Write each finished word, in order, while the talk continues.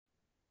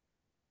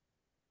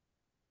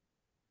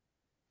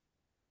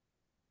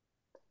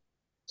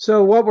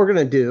So what we're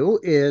going to do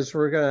is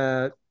we're going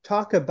to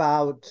talk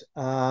about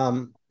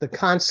the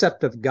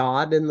concept of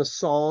God in the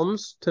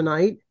Psalms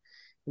tonight.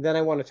 Then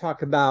I want to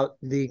talk about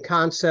the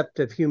concept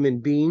of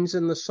human beings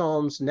in the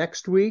Psalms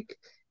next week.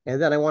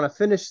 And then I want to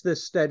finish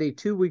this study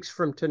 2 weeks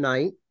from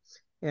tonight.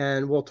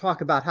 And we'll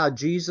talk about how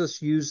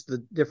Jesus used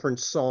the different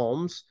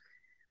Psalms.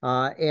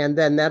 And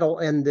then that'll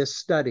end this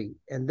study.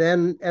 And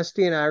then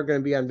Esty and I are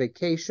going to be on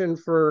vacation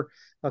for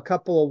a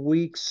couple of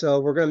weeks. So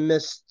we're going to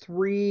miss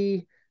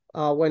three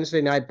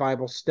Wednesday night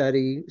Bible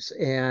studies,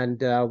 and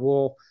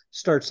we'll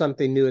start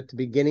something new at the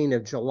beginning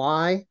of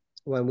July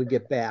when we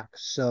get back.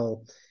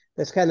 So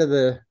that's kind of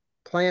the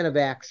plan of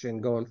action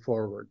going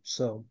forward.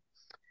 So,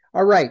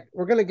 all right,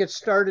 we're going to get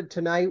started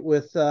tonight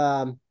with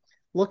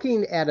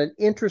looking at an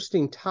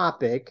interesting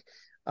topic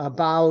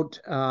about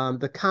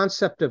the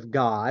concept of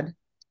God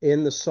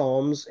in the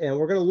Psalms. And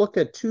we're going to look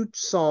at two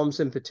Psalms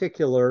in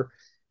particular,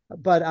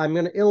 but I'm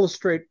going to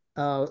illustrate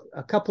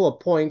a couple of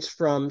points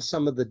from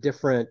some of the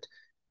different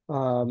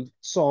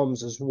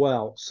Psalms as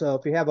well. So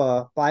if you have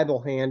a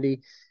Bible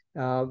handy,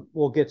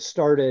 we'll get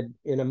started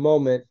in a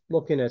moment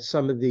looking at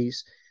some of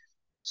these.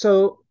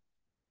 So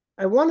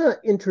I want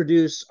to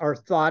introduce our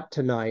thought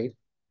tonight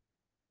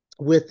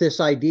with this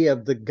idea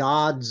of the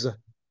gods,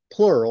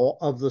 plural,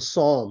 of the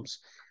Psalms.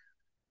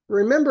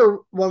 Remember,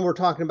 when we're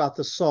talking about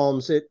the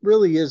Psalms, it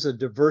really is a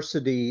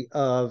diversity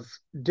of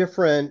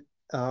different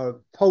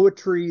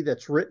poetry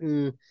that's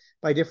written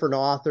by different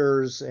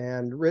authors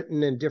and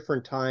written in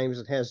different times.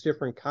 It has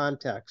different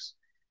contexts.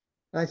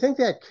 And I think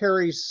that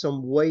carries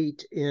some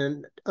weight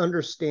in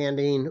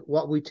understanding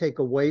what we take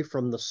away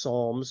from the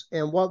Psalms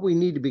and what we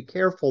need to be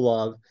careful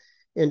of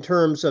in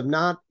terms of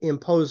not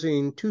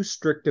imposing too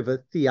strict of a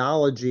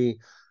theology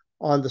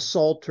on the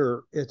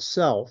Psalter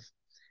itself.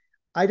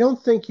 I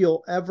don't think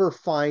you'll ever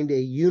find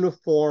a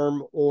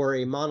uniform or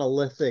a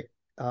monolithic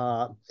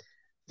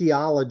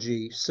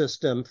theology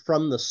system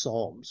from the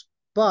Psalms,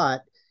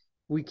 but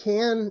we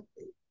can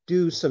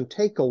do some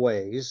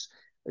takeaways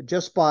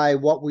just by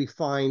what we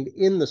find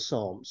in the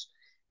Psalms.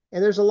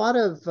 And there's a lot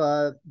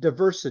of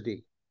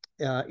diversity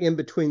in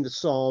between the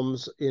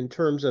Psalms in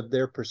terms of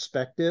their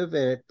perspective,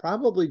 and it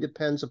probably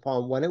depends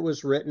upon when it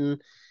was written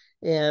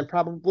and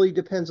probably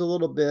depends a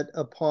little bit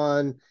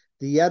upon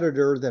the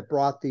editor that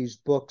brought these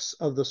books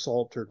of the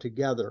Psalter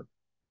together.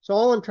 So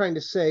all I'm trying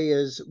to say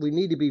is we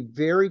need to be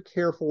very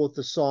careful with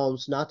the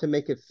Psalms not to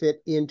make it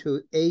fit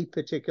into a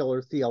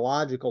particular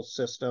theological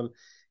system.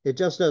 It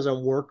just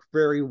doesn't work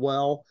very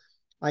well.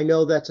 I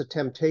know that's a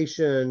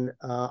temptation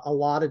a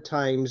lot of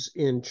times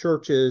in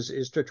churches,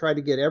 is to try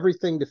to get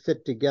everything to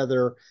fit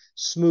together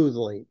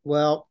smoothly.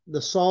 Well,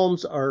 the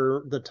Psalms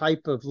are the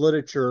type of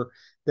literature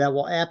that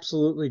will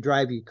absolutely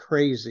drive you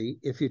crazy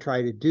if you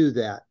try to do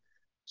that.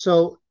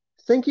 So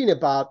thinking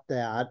about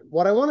that,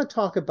 what I want to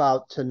talk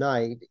about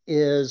tonight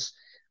is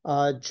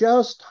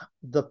just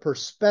the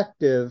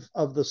perspective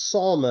of the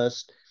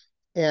psalmist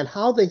and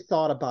how they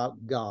thought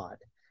about God.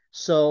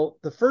 So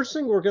the first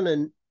thing we're going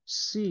to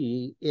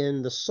see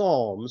in the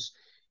Psalms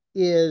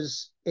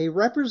is a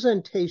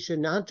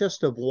representation not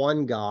just of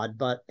one God,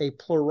 but a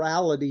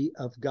plurality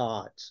of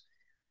gods.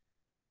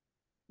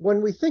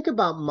 When we think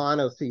about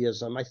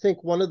monotheism, I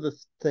think one of the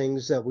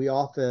things that we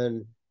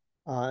often,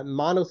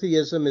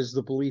 monotheism is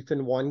the belief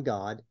in one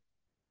God.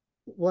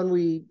 When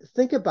we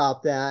think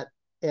about that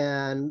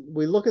and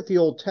we look at the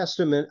Old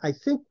Testament, I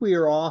think we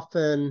are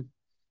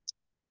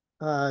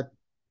uh,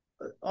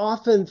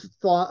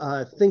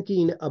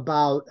 thinking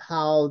about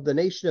how the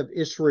nation of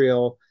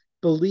Israel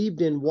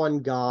believed in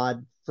one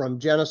God from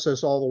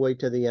Genesis all the way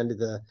to the end of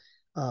the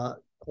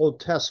Old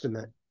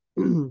Testament.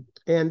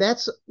 And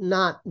that's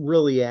not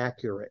really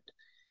accurate.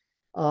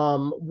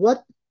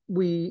 What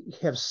we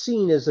have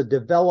seen is a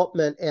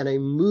development and a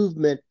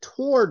movement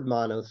toward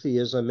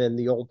monotheism in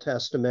the Old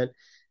Testament,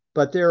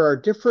 but there are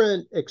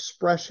different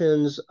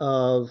expressions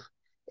of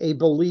a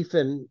belief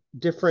in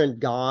different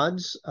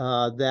gods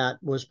that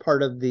was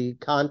part of the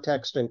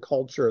context and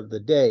culture of the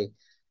day.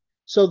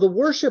 So the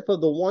worship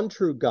of the one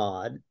true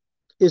God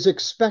is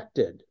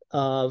expected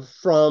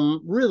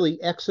from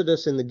really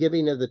Exodus and the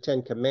giving of the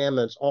Ten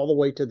Commandments all the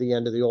way to the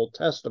end of the Old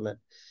Testament.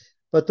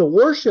 But the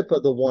worship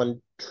of the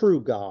one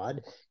true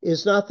God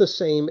is not the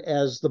same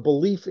as the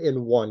belief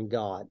in one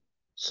God.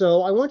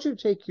 So I want you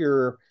to take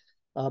your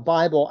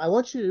Bible. I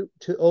want you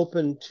to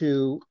open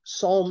to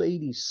Psalm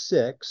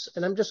 86,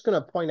 and I'm just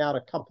going to point out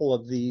a couple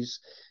of these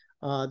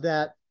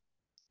that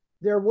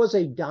there was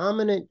a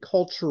dominant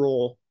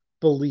cultural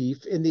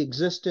belief in the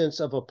existence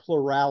of a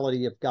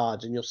plurality of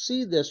gods, and you'll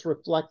see this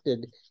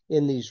reflected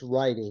in these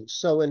writings.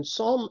 So in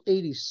Psalm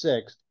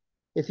 86,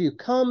 if you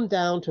come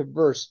down to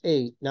verse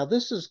 8, now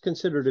this is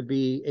considered to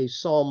be a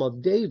psalm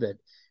of David.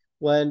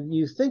 When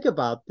you think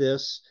about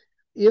this,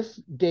 if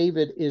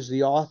David is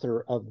the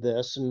author of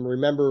this, and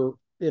remember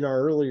in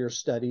our earlier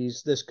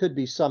studies, this could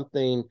be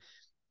something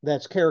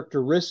that's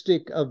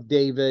characteristic of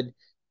David,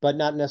 but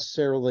not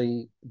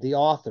necessarily the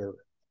author.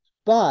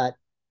 But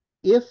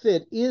if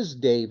it is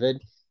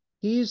David,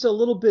 he's a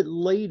little bit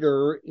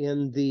later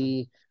in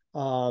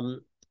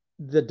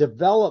the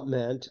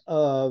development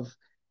of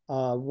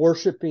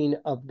worshiping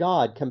of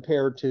God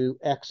compared to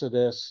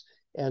Exodus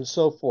and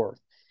so forth.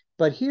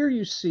 But here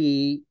you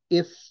see,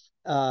 if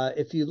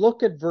you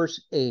look at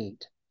verse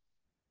 8,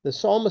 the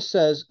psalmist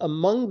says,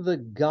 "Among the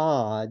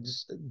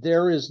gods,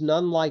 there is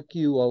none like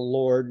you, O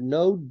Lord.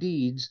 No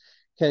deeds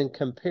can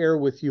compare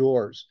with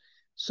yours."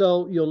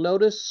 So you'll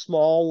notice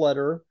small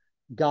letter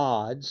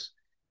gods.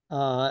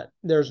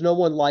 There's no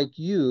one like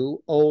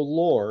you, O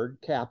Lord,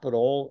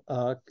 capital.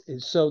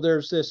 So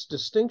there's this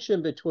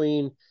distinction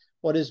between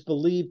what is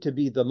believed to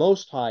be the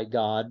Most High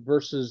God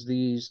versus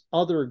these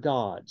other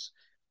gods.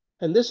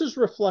 And this is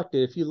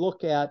reflected if you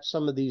look at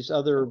some of these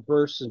other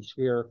verses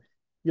here.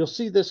 You'll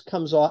see this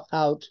comes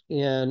out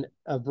in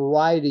a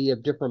variety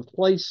of different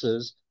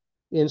places.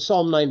 In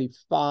Psalm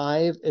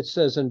 95, it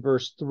says in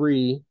verse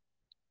 3,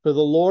 "For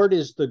the Lord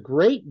is the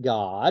great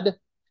God,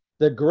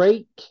 the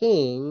great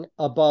King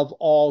above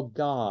all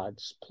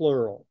gods,"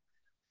 plural.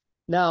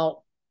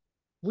 Now,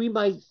 we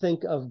might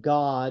think of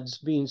gods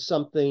being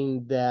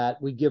something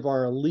that we give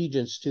our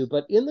allegiance to,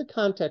 but in the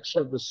context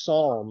of the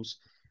Psalms,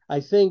 I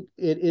think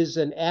it is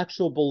an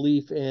actual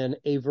belief in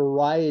a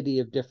variety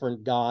of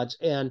different gods.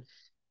 And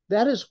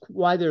that is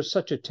why there's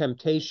such a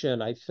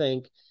temptation, I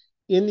think,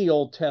 in the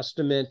Old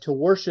Testament to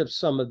worship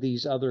some of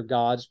these other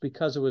gods,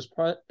 because it was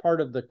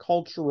part of the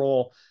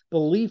cultural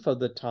belief of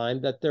the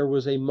time that there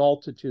was a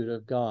multitude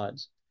of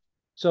gods.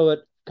 So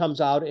it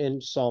comes out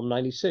in Psalm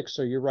 96.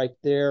 So you're right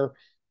there.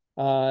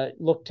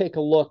 Take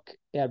a look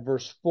at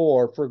verse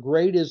 4. "For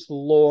great is the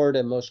Lord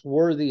and most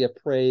worthy of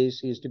praise.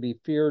 He is to be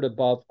feared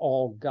above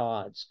all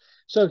gods."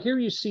 So here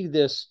you see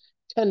this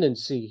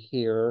tendency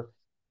here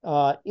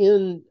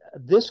in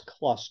this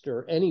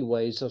cluster,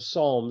 anyways, of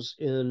Psalms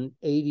in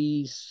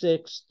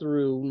 86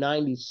 through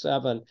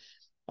 97.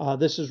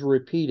 This is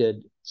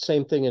repeated.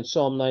 Same thing in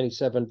Psalm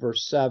 97,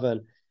 verse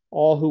 7.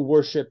 "All who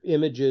worship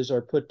images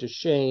are put to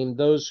shame.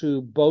 Those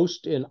who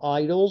boast in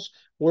idols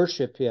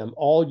worship him,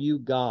 all you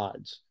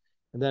gods."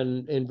 And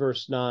then in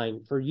verse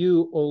 9, "For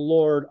you, O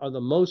Lord, are the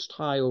most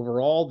high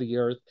over all the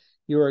earth.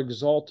 You are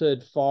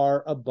exalted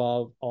far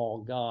above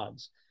all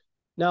gods."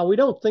 Now, we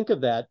don't think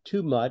of that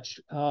too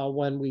much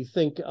when we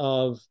think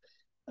of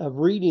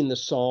reading the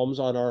Psalms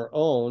on our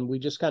own. We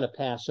just kind of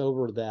pass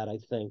over that, I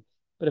think.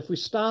 But if we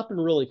stop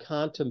and really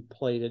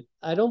contemplate it,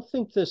 I don't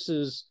think this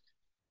is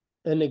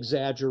an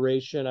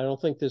exaggeration. I don't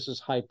think this is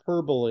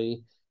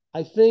hyperbole.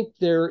 I think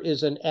there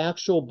is an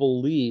actual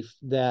belief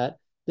that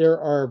there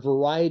are a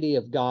variety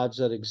of gods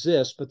that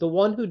exist, but the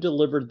one who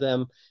delivered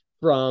them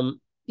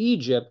from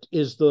Egypt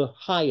is the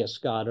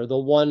highest God, or the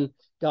one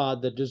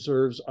God that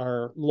deserves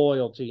our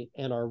loyalty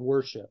and our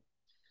worship.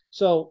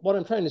 So what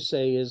I'm trying to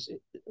say is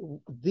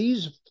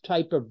these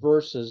type of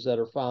verses that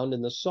are found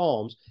in the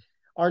Psalms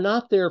are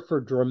not there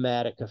for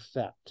dramatic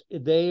effect.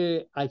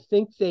 I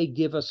think they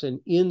give us an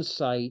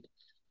insight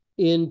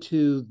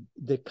into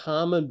the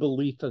common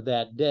belief of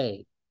that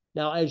day.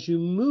 Now, as you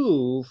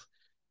move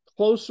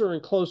closer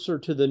and closer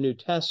to the New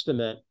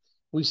Testament,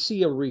 we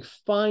see a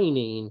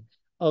refining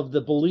of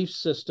the belief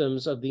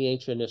systems of the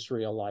ancient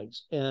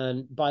Israelites.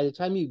 And by the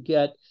time you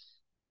get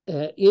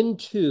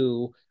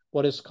into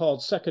what is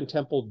called Second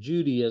Temple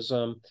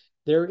Judaism,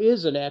 there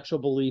is an actual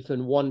belief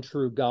in one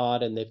true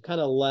God, and they've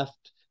kind of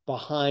left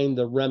behind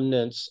the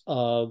remnants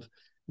of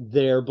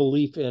their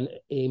belief in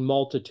a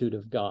multitude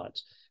of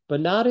gods,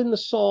 but not in the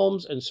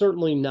Psalms, and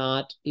certainly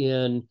not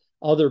in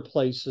other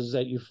places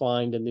that you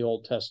find in the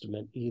Old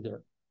Testament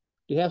either.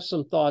 Do you have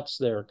some thoughts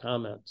there,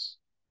 comments?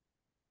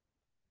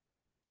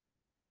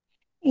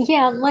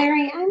 Yeah,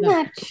 Larry, I'm Yeah.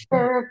 not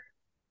sure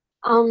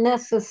I'll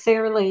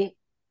necessarily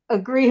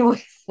agree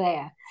with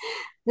that.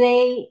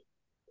 They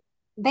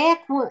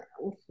back when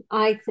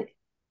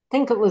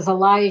think it was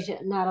Elijah,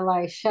 not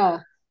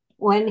Elisha,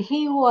 when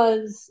he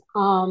was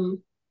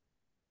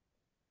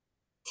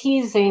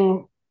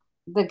teasing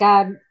the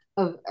god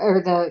of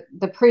or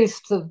the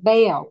priests of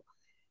Baal,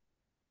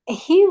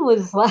 he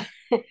was like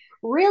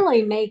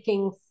really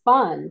making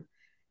fun.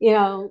 You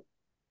know,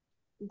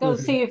 go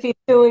Mm-hmm. see if he's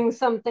doing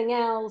something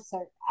else.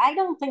 Or I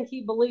don't think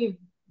he believed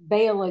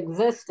Baal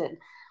existed.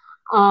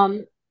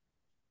 Um,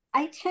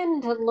 I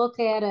tend to look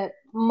at it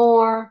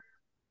more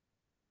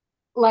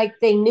like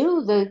they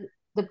knew the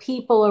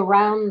people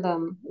around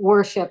them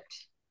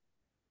worshipped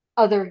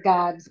other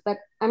gods, but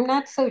I'm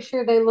not so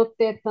sure they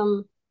looked at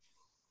them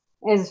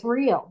as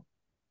real.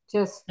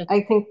 Just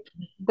I think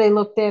they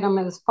looked at them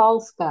as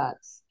false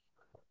gods.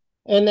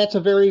 And that's a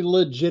very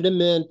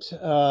legitimate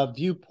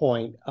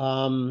viewpoint.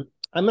 I'm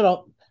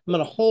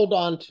gonna hold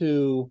on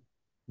to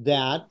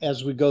that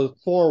as we go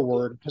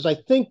forward, because I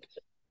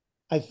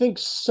think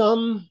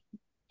some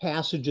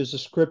passages of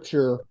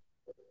scripture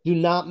do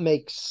not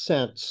make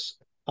sense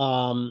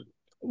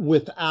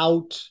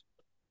without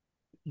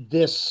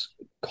this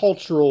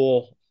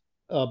cultural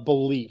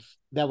belief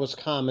that was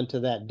common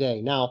to that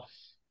day. Now,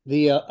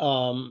 the uh,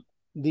 um,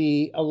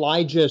 the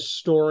Elijah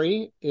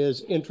story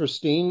is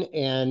interesting,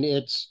 and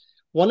it's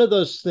one of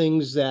those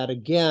things that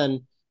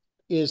again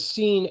is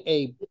seeing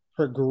a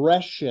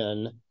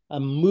progression, a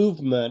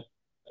movement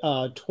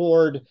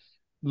toward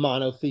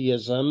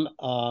monotheism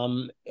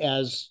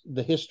as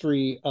the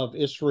history of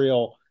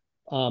Israel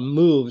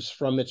moves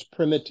from its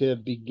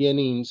primitive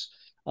beginnings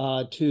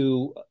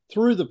to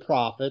through the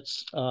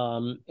prophets.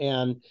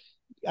 And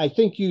I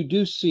think you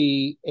do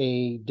see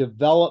a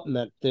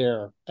development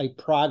there, a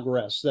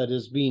progress that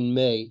is being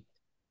made.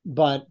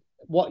 But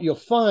what you'll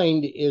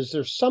find is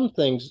there's some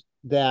things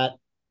that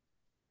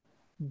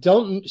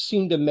don't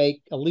seem to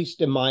make, at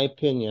least in my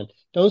opinion,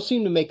 don't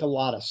seem to make a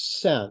lot of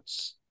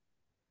sense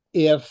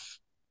if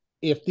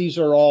these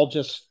are all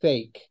just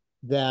fake.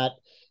 That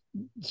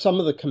some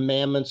of the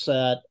commandments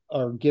that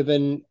are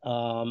given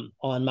on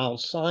Mount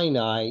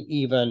Sinai,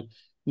 even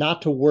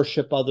not to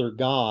worship other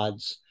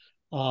gods,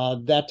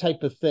 that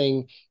type of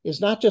thing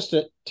is not just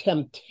a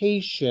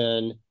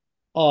temptation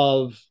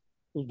of,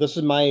 this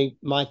is my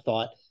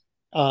thought,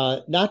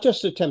 not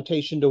just a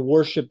temptation to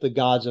worship the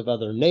gods of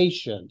other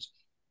nations.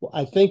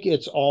 I think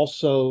it's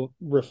also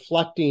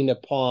reflecting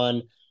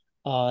upon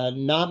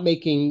not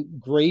making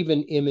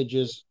graven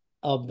images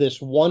of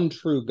this one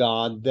true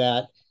God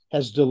that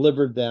has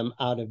delivered them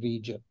out of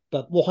Egypt.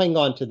 But we'll hang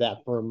on to that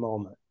for a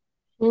moment.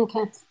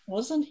 Okay.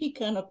 Wasn't he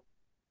kind of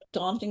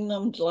taunting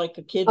them like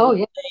a kid Oh, would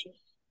yeah. say?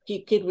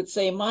 A kid would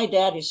say, "My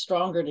dad is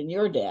stronger than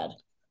your dad."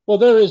 Well,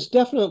 there is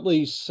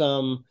definitely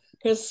some.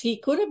 Because he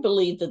could have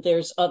believed that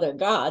there's other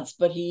gods,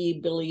 but he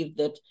believed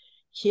that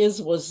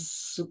his was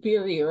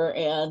superior,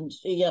 and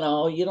you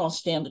don't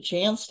stand a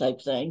chance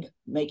type thing,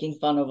 making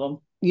fun of him.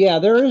 Yeah,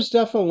 there is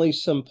definitely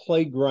some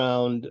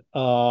playground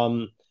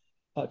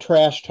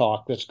trash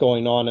talk that's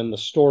going on in the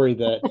story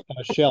that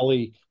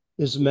Shelley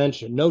is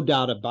mentioned. No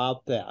doubt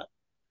about that.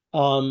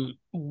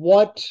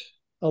 What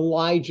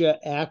Elijah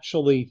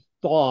actually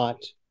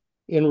thought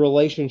in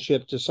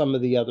relationship to some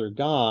of the other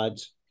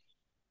gods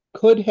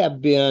could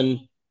have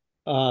been,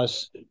 uh,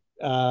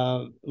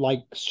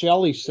 like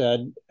Shelley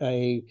said,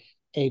 a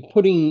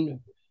putting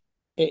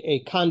a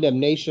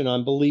condemnation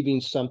on believing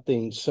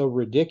something so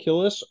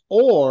ridiculous,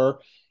 or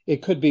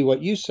it could be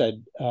what you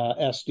said,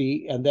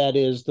 Esty, and that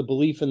is the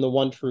belief in the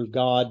one true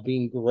God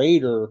being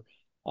greater.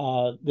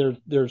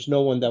 There's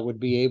no one that would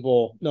be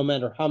able, no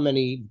matter how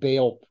many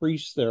Baal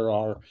priests there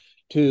are,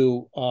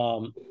 to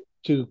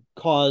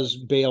cause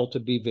Baal to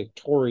be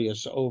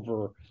victorious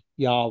over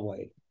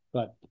Yahweh.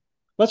 But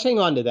let's hang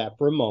on to that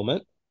for a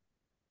moment.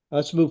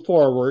 Let's move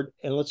forward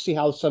and let's see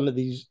how some of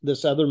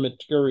this other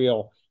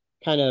material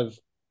kind of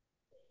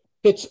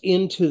fits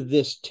into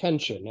this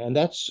tension. And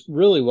that's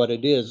really what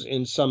it is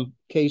in some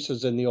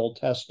cases in the Old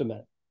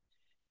Testament.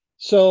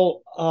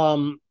 So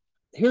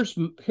here's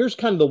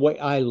kind of the way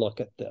I look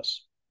at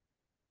this.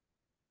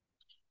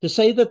 To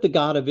say that the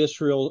God of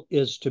Israel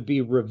is to be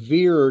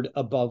revered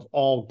above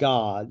all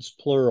gods,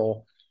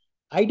 plural,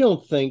 I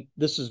don't think,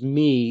 this is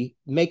me,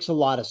 makes a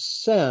lot of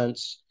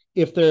sense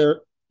if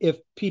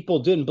people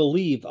didn't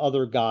believe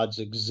other gods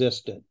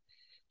existed.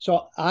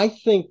 So I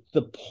think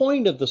the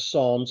point of the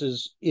Psalms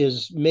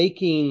is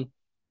making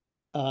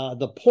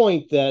the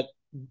point that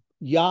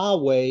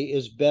Yahweh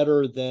is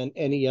better than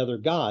any other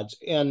gods.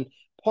 And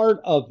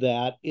part of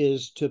that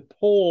is to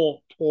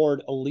pull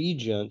toward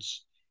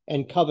allegiance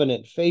and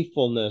covenant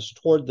faithfulness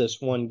toward this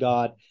one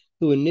God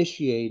who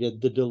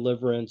initiated the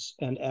deliverance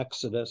and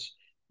exodus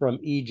from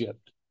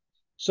Egypt.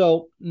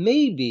 So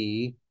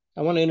maybe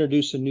I want to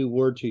introduce a new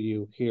word to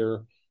you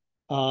here.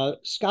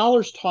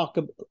 Scholars talk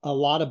a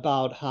lot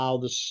about how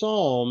the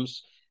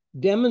Psalms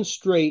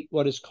demonstrate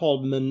what is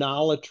called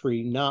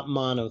monolatry, not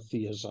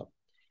monotheism.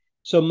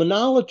 So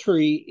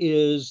monolatry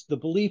is the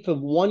belief of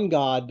one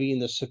God being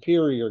the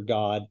superior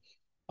God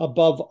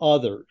above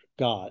other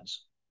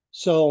gods.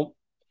 So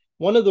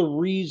one of the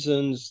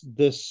reasons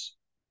this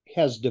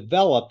has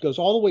developed goes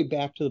all the way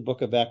back to the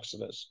book of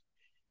Exodus.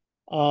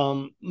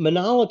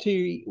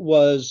 Monolatry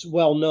was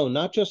well known,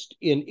 not just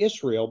in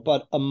Israel,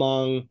 but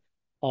among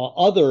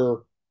other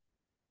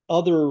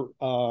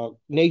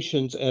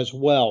nations as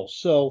well.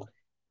 So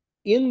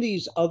in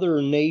these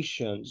other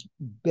nations,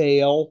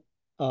 Baal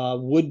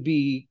would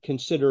be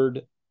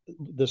considered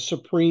the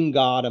supreme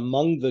god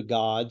among the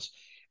gods,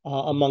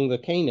 among the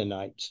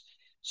Canaanites.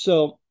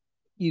 So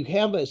you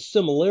have a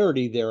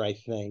similarity there, I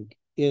think,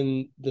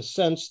 in the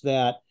sense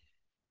that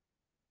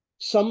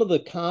some of the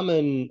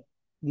common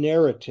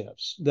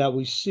narratives that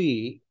we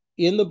see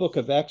in the book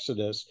of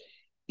Exodus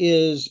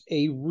is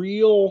a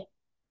real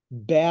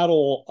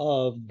battle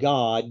of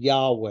God,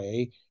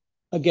 Yahweh,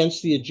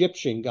 against the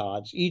Egyptian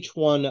gods. Each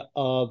one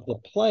of the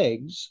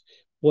plagues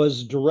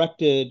was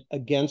directed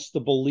against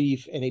the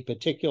belief in a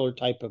particular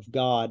type of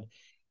God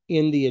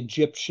in the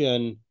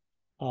Egyptian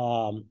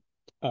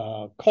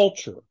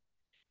culture.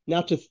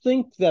 Now, to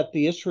think that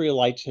the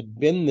Israelites had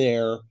been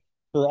there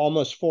for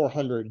almost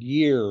 400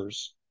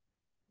 years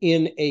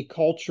in a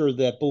culture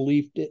that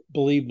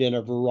believed in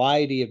a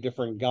variety of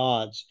different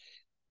gods,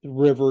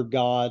 river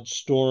god,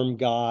 storm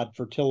god,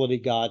 fertility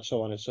god,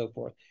 so on and so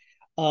forth,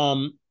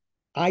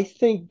 I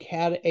think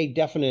had a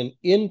definite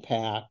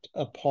impact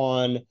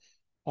upon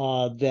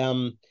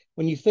them.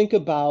 When you think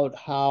about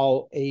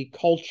how a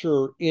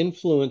culture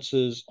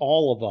influences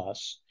all of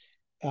us,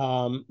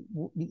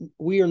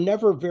 we are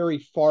never very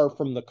far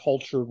from the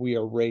culture we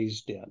are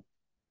raised in.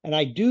 And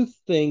I do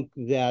think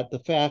that the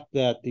fact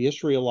that the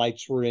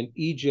Israelites were in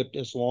Egypt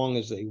as long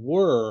as they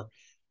were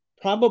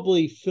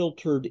probably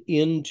filtered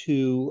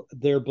into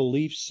their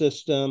belief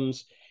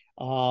systems.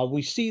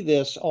 We see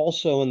this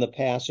also in the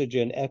passage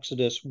in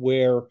Exodus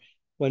where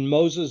when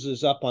Moses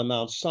is up on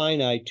Mount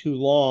Sinai too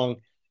long,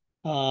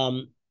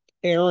 um,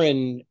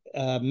 Aaron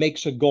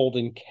makes a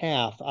golden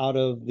calf out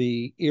of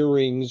the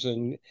earrings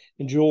and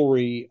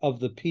jewelry of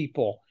the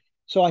people.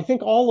 So I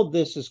think all of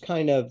this is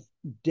kind of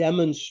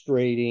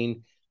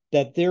demonstrating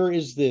that there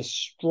is this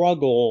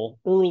struggle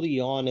early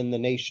on in the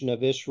nation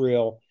of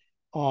Israel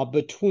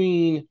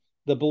between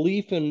the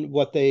belief in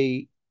what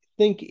they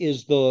think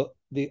is the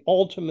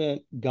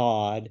ultimate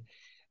God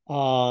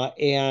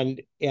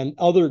and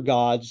other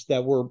gods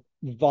that were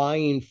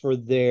vying for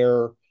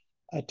their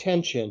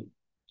attention.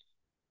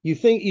 You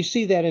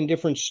see that in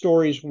different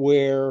stories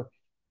where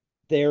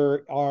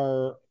there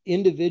are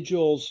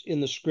individuals in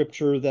the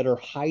scripture that are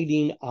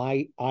hiding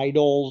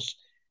idols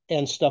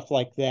and stuff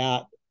like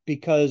that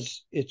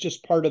because it's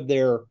just part of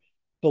their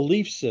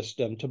belief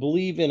system to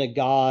believe in a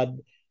God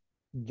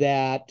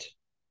that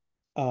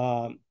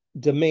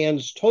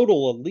demands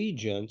total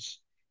allegiance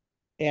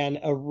and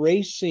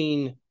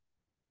erasing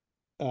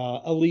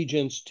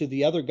allegiance to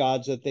the other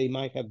gods that they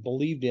might have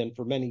believed in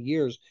for many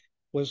years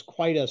was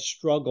quite a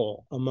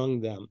struggle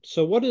among them.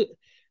 So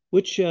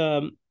which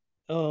I'm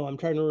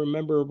trying to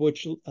remember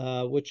which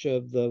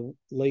of the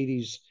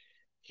ladies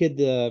hid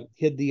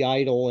the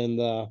idol in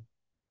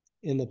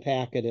the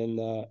packet in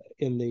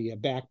the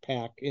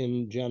backpack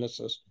in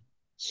Genesis,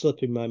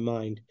 slipping my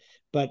mind.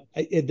 But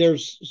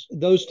there's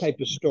those type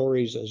of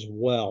stories as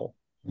well.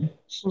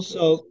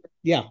 So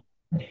yeah,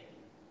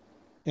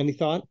 any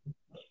thought?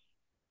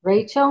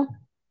 Rachel?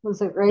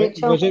 Was it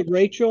Rachel? Was it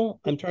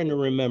Rachel? I'm trying to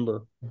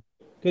remember.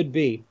 Could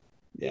be.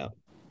 Yeah.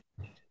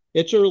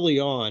 It's early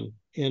on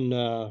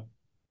uh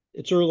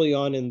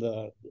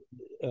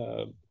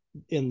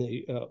in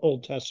the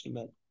Old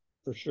Testament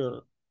for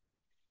sure.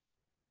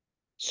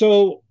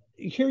 So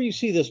here you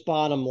see this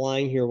bottom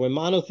line here. When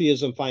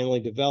monotheism finally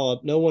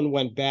developed, no one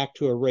went back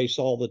to erase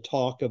all the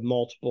talk of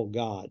multiple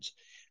gods.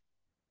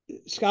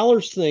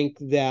 Scholars think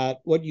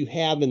that what you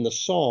have in the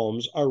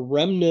Psalms are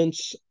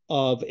remnants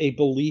of a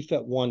belief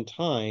at one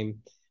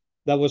time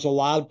that was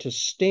allowed to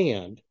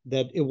stand,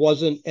 that it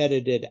wasn't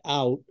edited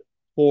out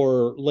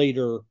for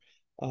later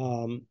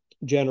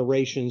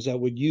generations that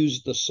would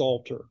use the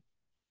Psalter.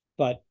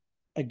 But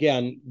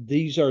again,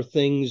 these are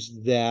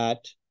things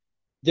that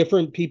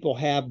different people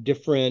have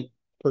different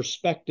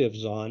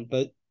perspectives on,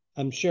 but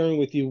I'm sharing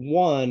with you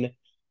one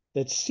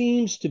that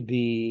seems to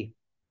be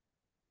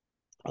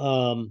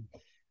um,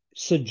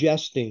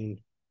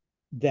 suggesting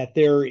that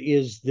there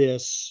is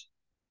this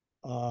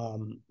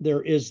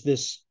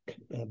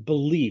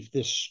belief,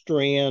 this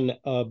strand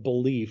of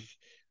belief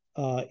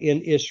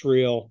in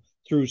Israel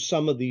through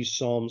some of these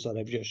psalms that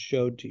I've just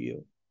showed to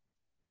you.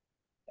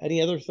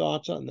 Any other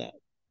thoughts on that?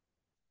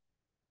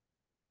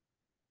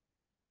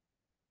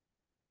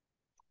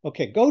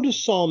 Okay, go to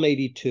Psalm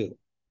 82.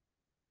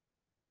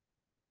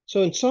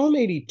 So in Psalm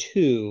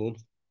 82,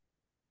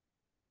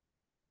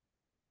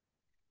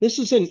 this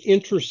is an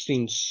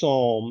interesting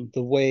psalm,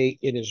 the way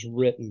it is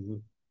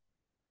written.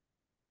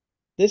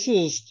 This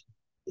is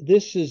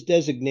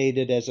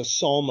designated as a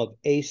psalm of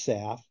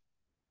Asaph.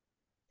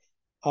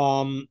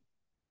 And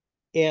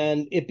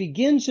it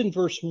begins in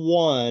verse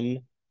 1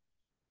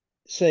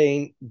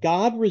 saying,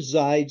 God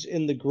resides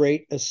in the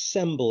great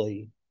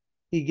assembly.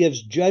 He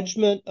gives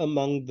judgment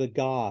among the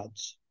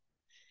gods.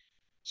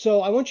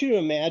 So I want you to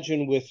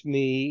imagine with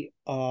me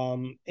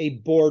a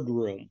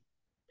boardroom.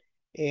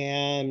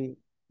 And,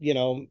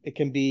 it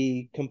can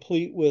be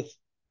complete with,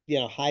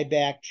 high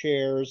back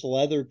chairs,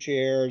 leather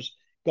chairs,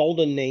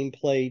 golden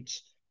nameplates,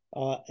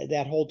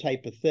 that whole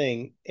type of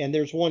thing. And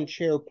there's one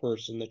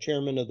chairperson, the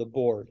chairman of the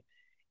board.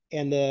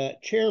 And the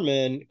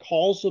chairman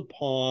calls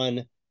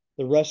upon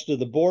the rest of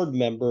the board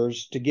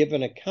members to give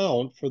an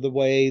account for the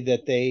way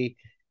that they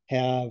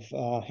have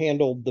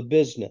handled the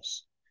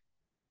business.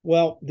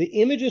 Well,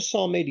 the image of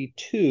Psalm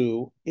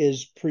 82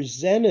 is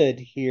presented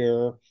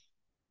here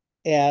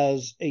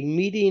as a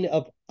meeting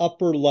of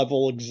upper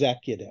level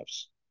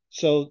executives.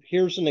 So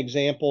here's an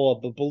example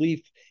of a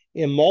belief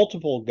in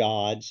multiple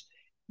gods,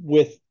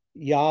 with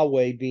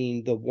Yahweh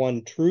being the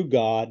one true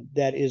God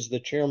that is the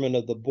chairman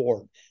of the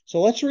board.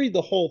 So let's read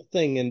the whole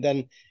thing and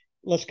then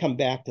let's come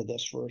back to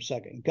this for a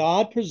second.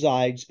 God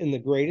presides in the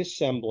great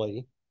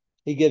assembly.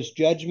 He gives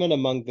judgment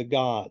among the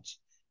gods.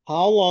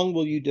 How long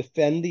will you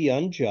defend the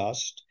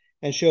unjust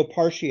and show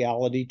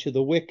partiality to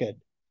the wicked?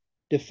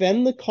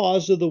 Defend the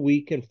cause of the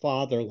weak and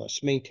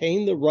fatherless.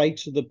 Maintain the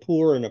rights of the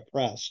poor and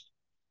oppressed.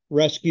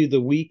 Rescue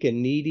the weak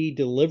and needy.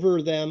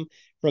 Deliver them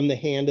from the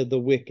hand of the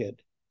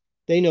wicked.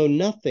 They know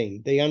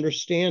nothing. They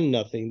understand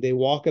nothing. They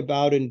walk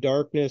about in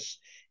darkness,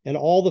 and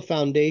all the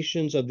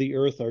foundations of the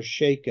earth are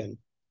shaken.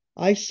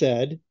 I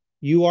said,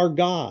 you are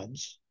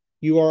gods.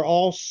 You are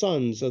all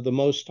sons of the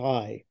Most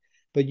High,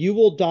 but you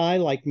will die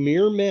like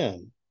mere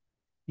men.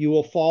 You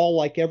will fall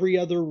like every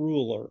other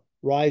ruler.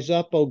 Rise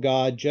up, O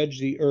God, judge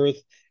the earth,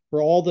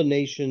 for all the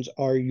nations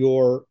are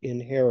your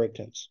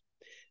inheritance.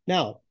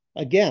 Now,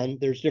 again,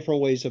 there's different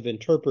ways of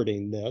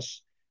interpreting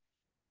this.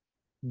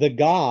 The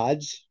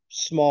gods,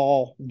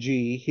 small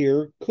g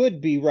here, could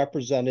be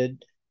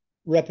represented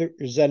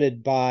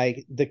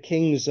by the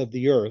kings of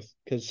the earth,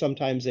 because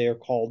sometimes they are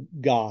called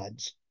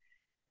gods.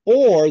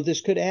 Or this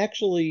could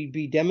actually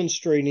be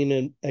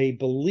demonstrating a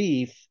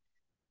belief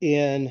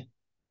in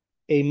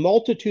a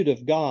multitude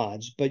of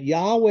gods, but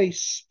Yahweh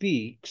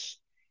speaks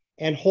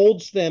and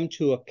holds them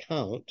to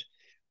account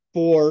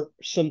for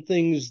some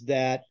things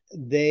that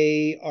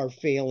they are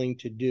failing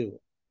to do.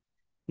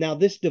 Now,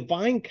 this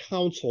divine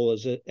counsel,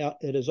 as it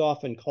is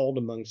often called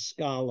among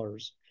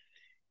scholars,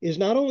 is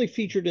not only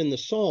featured in the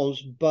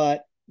Psalms,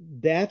 but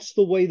that's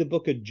the way the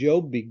book of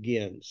Job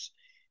begins.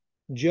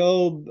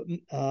 Job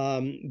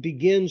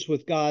begins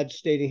with God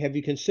stating, "Have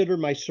you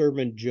considered my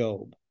servant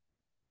Job?"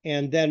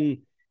 And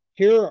then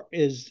here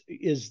is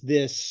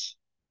this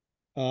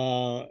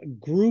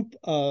group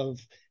of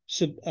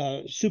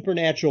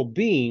supernatural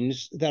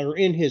beings that are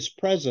in his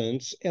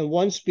presence, and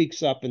one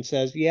speaks up and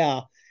says,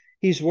 "Yeah,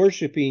 he's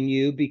worshiping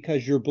you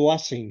because you're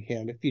blessing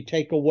him. If you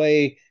take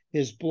away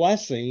his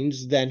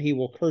blessings, then he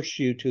will curse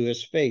you to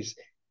his face."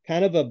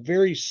 Kind of a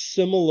very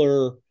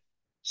similar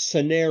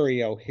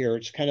scenario here.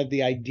 It's kind of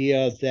the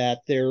idea that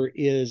there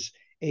is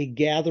a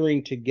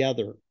gathering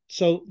together.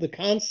 So the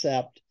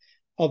concept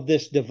of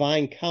this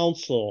divine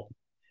council,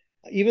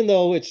 even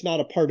though it's not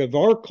a part of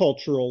our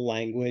cultural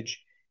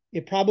language,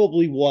 it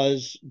probably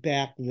was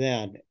back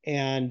then.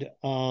 And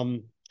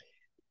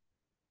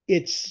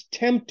it's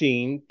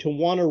tempting to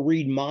want to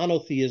read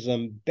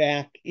monotheism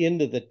back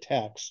into the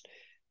text.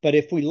 But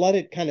if we let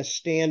it kind of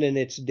stand in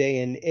its day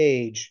and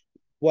age,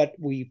 what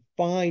we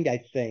find, I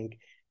think,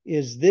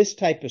 is this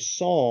type of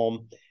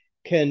psalm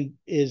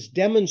is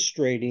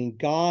demonstrating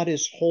God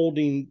is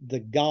holding the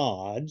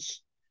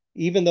gods,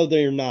 even though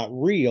they're not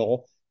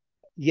real,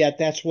 yet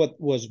that's what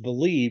was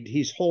believed.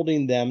 He's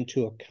holding them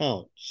to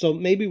account. So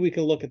maybe we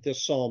can look at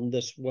this psalm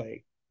this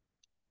way.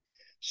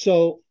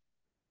 So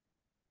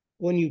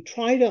when you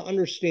try to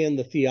understand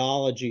the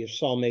theology of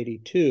Psalm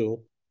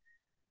 82,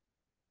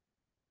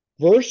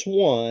 verse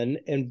 1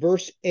 and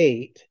verse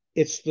 8,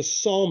 it's the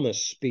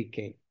psalmist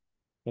speaking,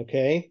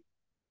 okay?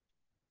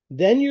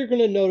 Then you're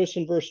going to notice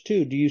in verse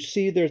 2, do you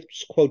see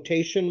there's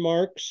quotation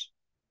marks?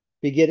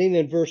 Beginning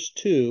in verse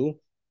 2,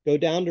 go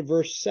down to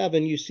verse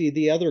 7, you see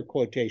the other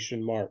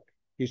quotation mark.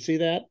 You see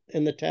that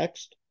in the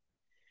text?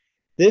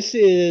 This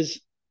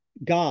is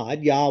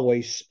God,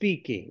 Yahweh,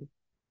 speaking.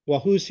 Well,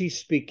 who's he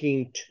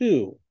speaking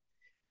to?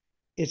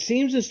 It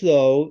seems as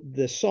though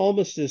the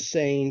psalmist is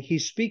saying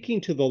he's speaking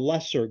to the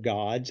lesser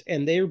gods,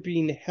 and they're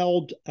being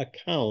held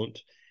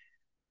account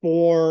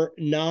for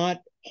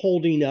not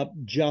holding up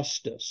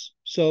justice.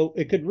 So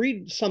it could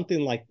read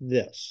something like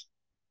this: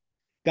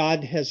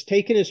 God has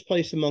taken his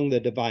place among the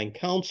divine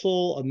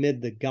council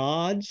amid the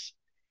gods,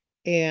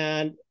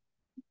 and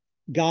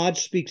God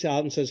speaks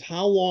out and says,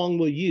 "How long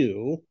will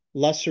you,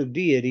 lesser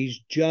deities,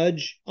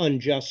 judge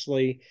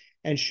unjustly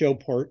and show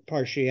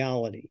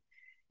partiality?"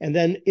 And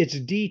then it's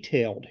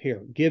detailed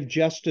here: give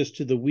justice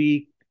to the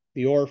weak,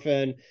 the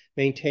orphan,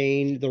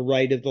 maintain the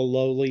right of the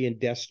lowly and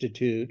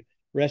destitute,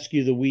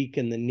 rescue the weak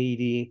and the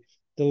needy,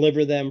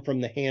 deliver them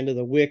from the hand of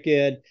the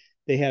wicked.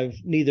 They have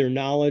neither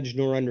knowledge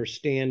nor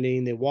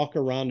understanding. They walk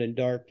around in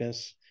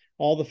darkness.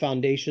 All the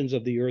foundations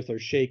of the earth are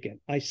shaken.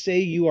 I say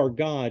you are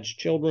gods,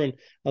 children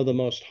of the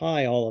Most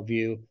High, all of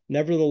you.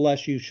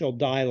 Nevertheless, you shall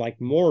die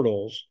like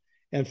mortals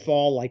and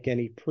fall like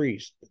any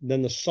priest.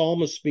 Then the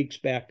psalmist speaks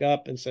back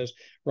up and says,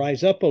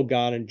 "Rise up, O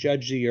God, and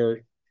judge the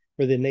earth,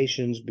 for the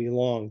nations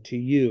belong to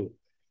you."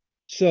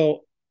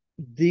 So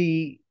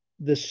the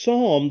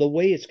psalm, the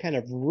way it's kind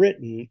of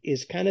written,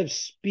 is kind of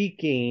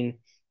speaking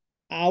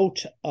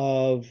out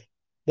of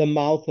the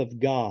mouth of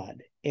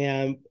God.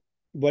 And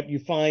what you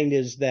find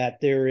is that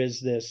there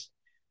is this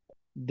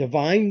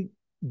divine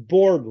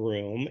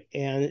boardroom,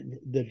 and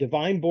the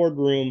divine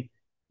boardroom,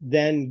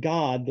 then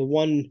God, the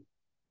one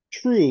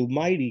true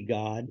mighty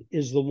God,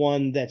 is the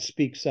one that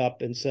speaks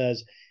up and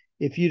says,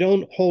 if you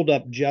don't hold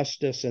up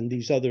justice and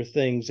these other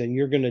things, and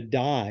you're going to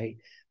die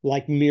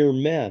like mere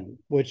men,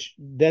 which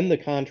then the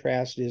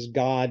contrast is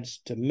gods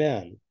to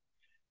men.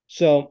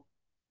 So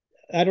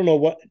I don't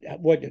know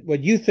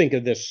what you think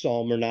of this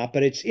psalm or not,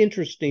 but it's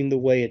interesting the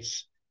way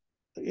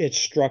it's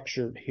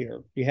structured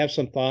here. You have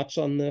some thoughts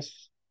on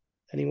this?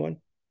 Anyone?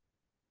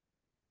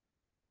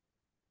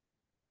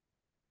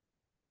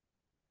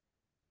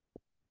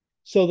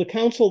 So the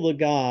Council of the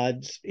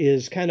Gods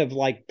is kind of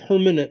like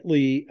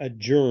permanently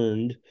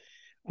adjourned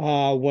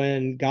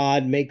when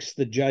God makes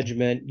the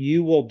judgment.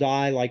 You will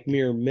die like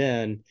mere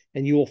men,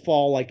 and you will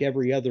fall like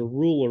every other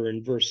ruler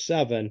in verse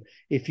 7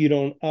 if you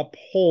don't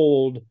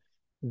uphold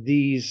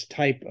these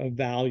type of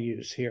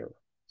values here.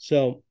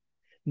 So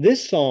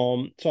this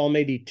psalm, Psalm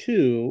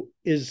 82,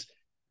 is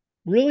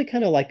really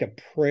kind of like a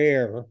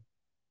prayer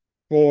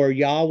for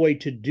Yahweh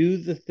to do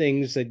the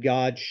things that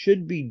God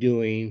should be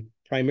doing,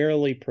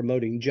 primarily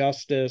promoting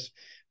justice,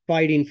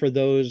 fighting for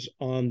those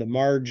on the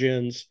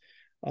margins,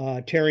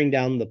 tearing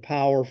down the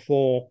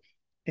powerful,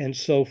 and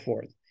so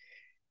forth.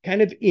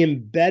 Kind of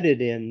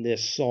embedded in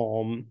this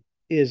psalm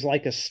is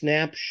like a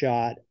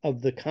snapshot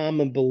of the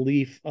common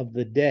belief of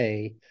the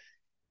day.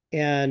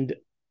 And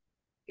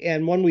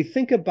when we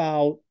think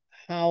about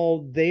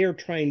how they are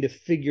trying to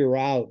figure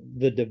out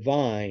the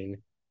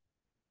divine,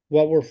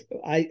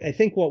 I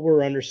think what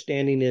we're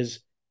understanding is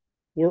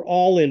we're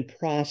all in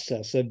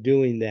process of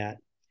doing that.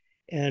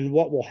 And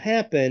what will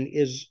happen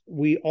is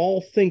we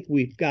all think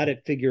we've got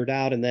it figured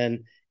out, and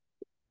then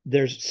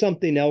there's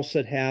something else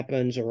that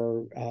happens,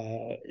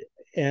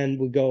 and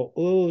we go,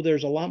 oh,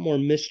 there's a lot more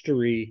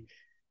mystery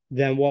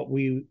than what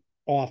we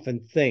often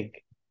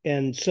think.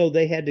 And so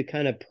they had to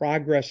kind of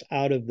progress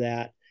out of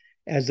that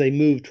as they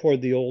move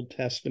toward the Old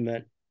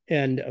Testament,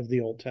 end of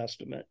the Old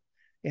Testament.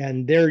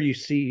 And there you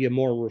see a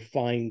more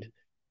refined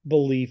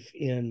belief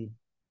in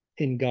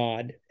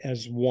God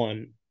as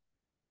one.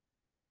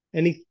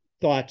 Any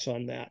thoughts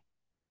on that?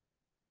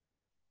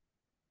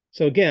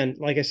 So again,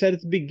 like I said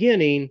at the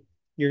beginning,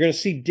 you're going to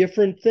see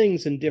different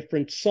things in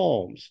different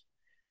Psalms.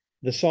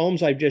 The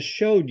Psalms I've just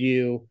showed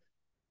you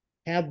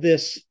have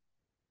this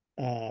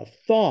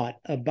thought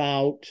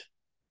about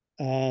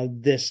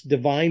this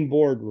divine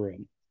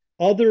boardroom.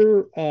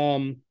 Other,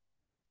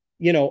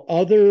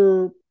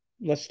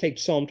 let's take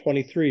Psalm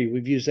 23.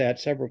 We've used that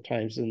several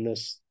times in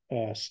this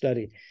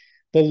study.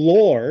 The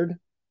Lord,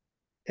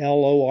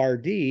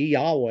 Lord,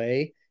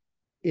 Yahweh,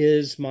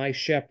 is my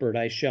shepherd,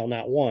 I shall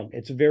not want.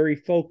 It's very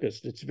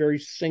focused, it's very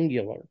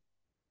singular.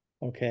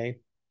 Okay.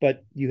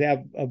 But you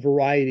have a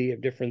variety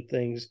of different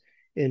things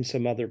in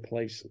some other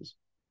places.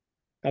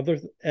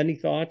 Any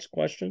thoughts,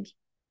 questions?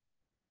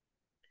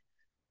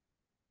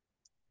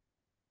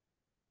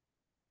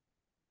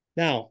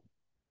 Now,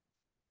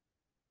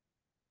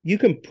 you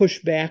can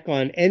push back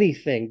on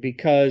anything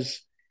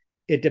because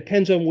it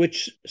depends on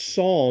which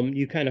psalm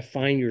you kind of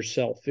find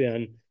yourself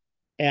in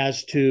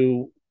as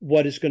to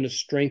what is going to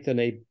strengthen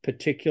a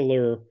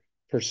particular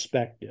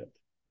perspective.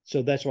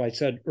 So that's why I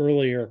said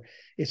earlier,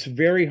 it's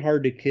very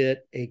hard to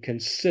get a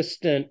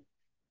consistent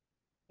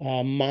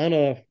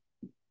monotheism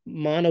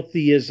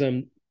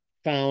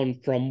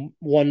found from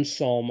one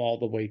psalm all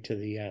the way to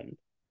the end.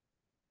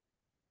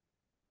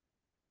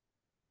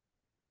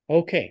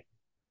 Okay.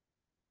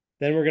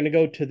 Then we're going to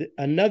go to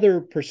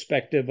another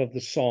perspective of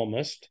the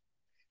psalmist,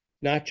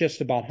 not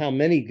just about how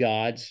many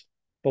gods,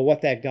 but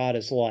what that God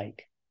is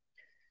like.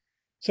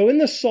 So in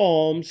the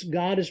Psalms,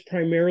 God is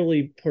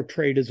primarily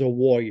portrayed as a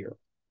warrior.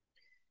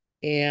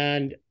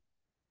 And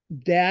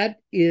that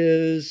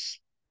is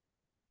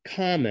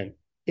common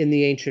in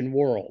the ancient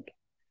world.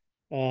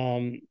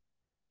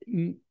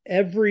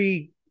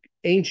 Every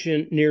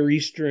ancient Near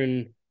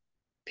Eastern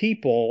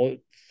people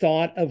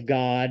thought of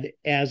God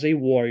as a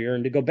warrior.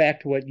 And to go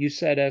back to what you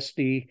said,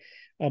 Esty,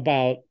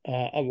 about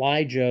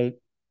Elijah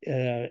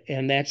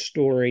and that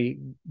story,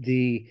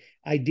 the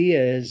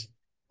idea is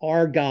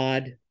our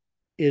God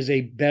is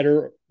a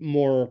better,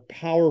 more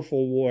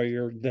powerful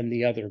warrior than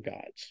the other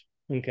gods.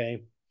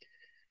 Okay.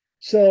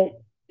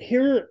 So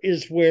here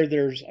is where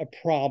there's a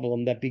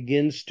problem that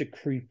begins to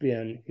creep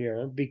in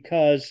here,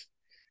 because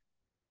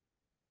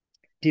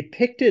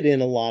depicted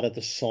in a lot of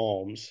the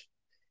Psalms,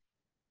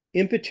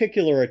 in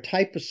particular, a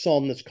type of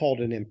psalm that's called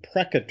an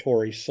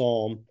imprecatory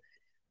psalm,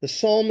 the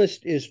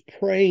psalmist is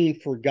praying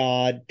for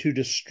God to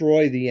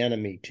destroy the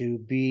enemy, to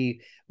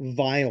be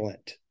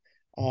violent,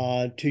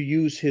 to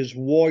use his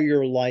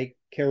warrior-like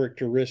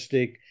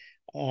characteristic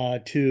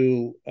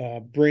to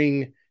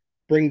bring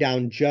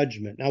down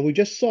judgment. Now, we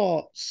just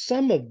saw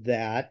some of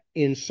that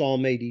in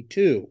Psalm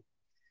 82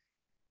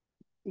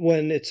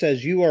 when it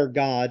says, you are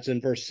gods, in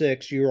verse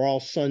 6, you are all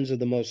sons of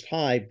the Most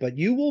High, but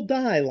you will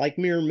die like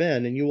mere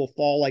men, and you will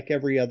fall like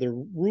every other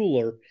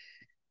ruler.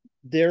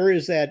 There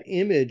is that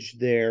image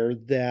there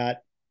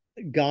that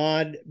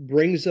God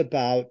brings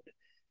about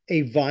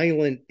a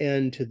violent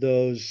end to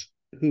those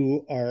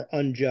who are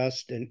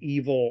unjust and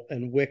evil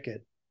and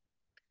wicked.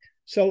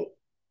 So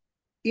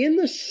in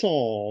the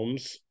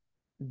Psalms,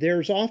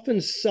 there's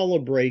often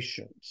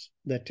celebrations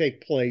that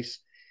take place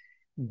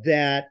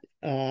that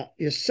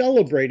is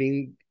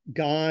celebrating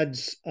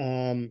God's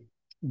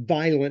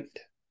violent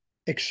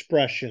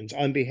expressions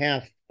on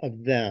behalf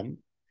of them.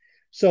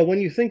 So when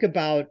you think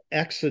about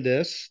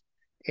Exodus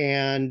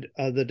and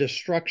the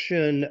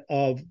destruction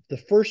of the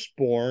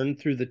firstborn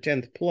through the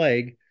 10th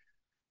plague,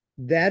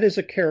 that is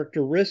a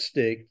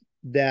characteristic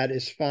that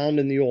is found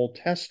in the Old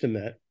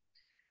Testament,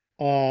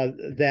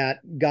 that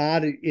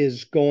God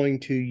is going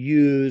to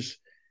use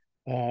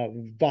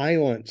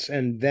violence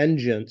and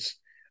vengeance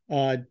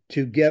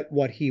to get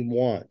what he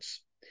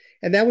wants.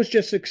 And that was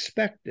just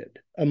expected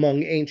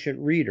among ancient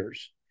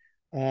readers.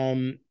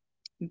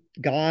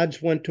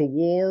 Gods went to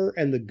war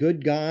and the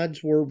good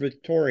gods were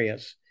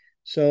victorious.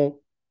 So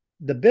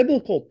the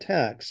biblical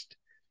text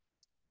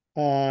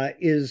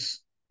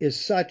is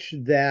such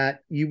that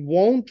you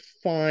won't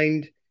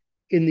find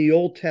in the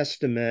Old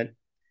Testament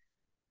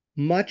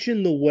much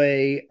in the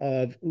way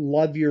of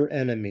love your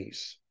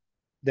enemies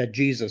that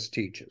Jesus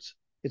teaches.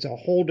 It's a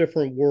whole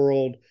different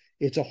world.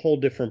 It's a whole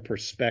different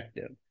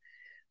perspective.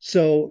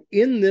 So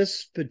in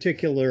this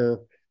particular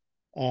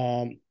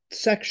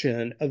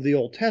section of the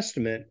Old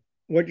Testament,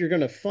 what you're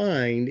going to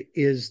find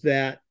is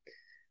that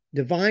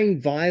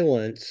divine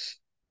violence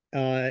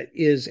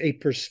is a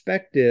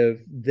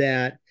perspective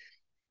that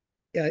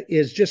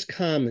is just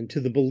common to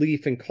the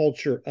belief and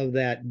culture of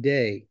that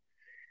day.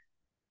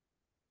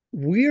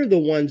 We're the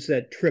ones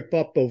that trip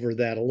up over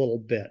that a little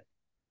bit.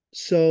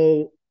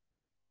 So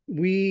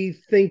we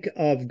think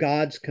of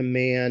God's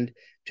command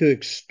to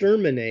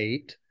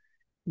exterminate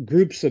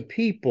groups of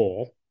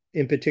people,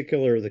 in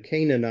particular the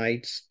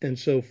Canaanites and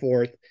so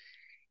forth,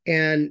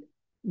 and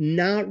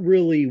not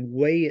really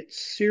weigh it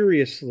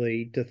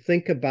seriously to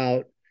think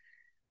about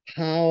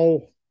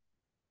how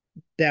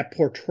that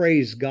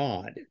portrays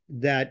God,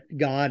 that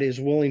God is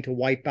willing to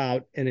wipe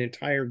out an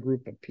entire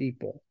group of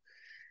people.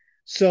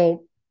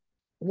 So,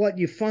 what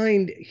you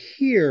find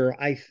here,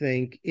 I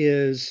think,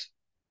 is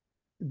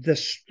the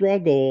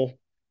struggle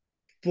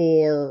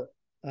for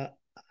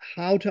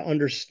how to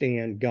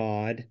understand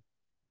God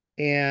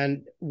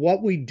and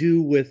what we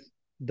do with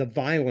the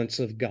violence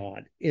of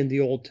God in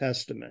the Old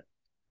Testament.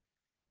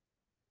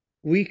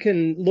 We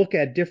can look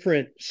at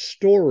different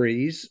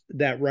stories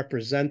that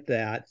represent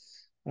that.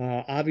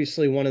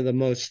 Obviously, one of the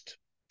most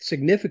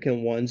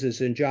significant ones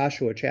is in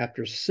Joshua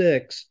chapter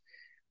 6,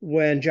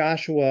 when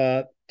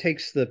Joshua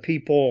takes the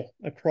people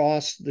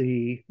across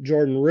the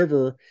Jordan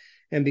River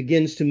and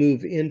begins to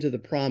move into the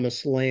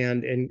promised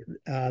land and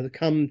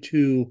come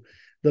to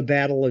the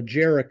Battle of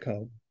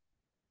Jericho.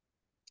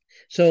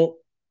 So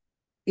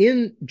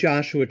in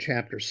Joshua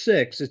chapter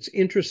 6, it's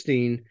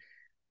interesting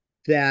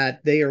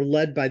that they are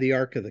led by the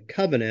Ark of the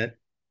Covenant,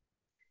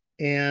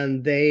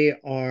 and they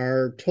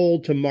are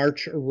told to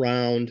march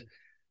around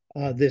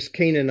this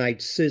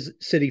Canaanite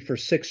city for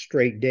 6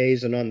 straight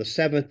days. And on the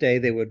 7th day,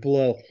 they would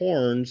blow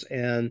horns,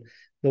 and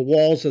the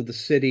walls of the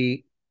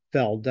city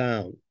fell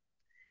down.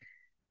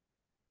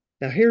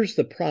 Now, here's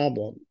the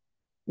problem.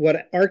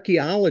 What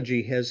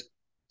archaeology has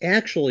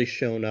actually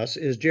shown us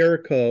is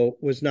Jericho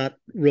was not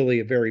really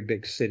a very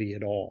big city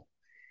at all,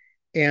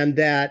 and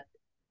that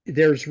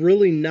there's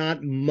really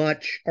not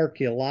much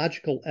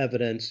archaeological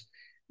evidence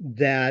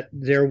that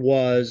there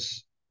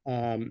was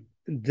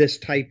this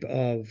type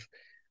of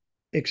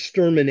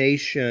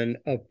extermination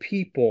of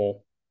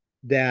people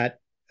that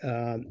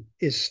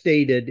is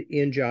stated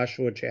in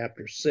Joshua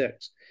chapter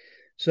 6.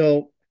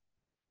 So,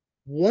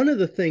 one of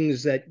the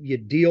things that you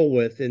deal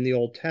with in the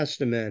Old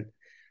Testament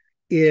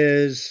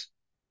is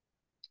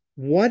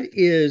what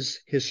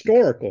is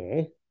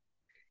historical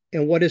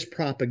and what is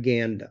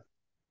propaganda.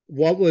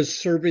 What was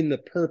serving the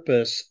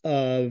purpose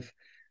of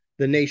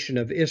the nation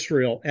of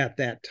Israel at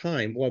that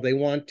time? Well, they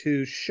want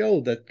to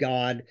show that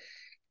God,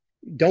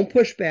 don't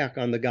push back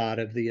on the God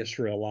of the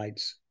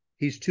Israelites.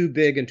 He's too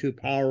big and too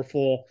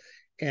powerful,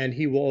 and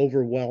he will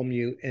overwhelm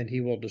you and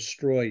he will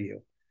destroy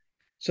you.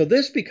 So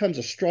this becomes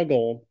a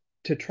struggle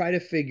to try to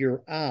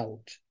figure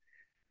out,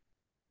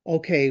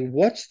 okay,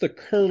 what's the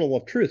kernel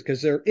of truth?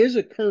 Because there is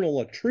a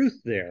kernel of truth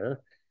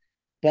there,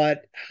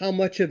 but how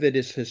much of it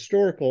is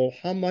historical?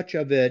 How much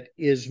of it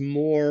is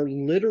more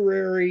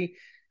literary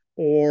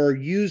or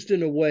used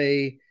in a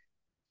way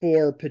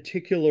for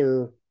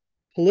particular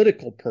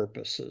political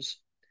purposes?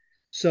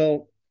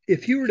 So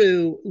if you were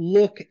to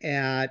look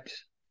at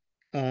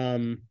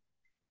that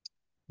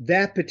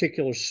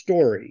particular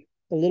story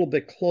a little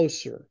bit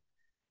closer,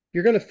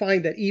 you're going to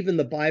find that even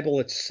the Bible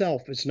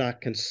itself is not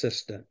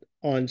consistent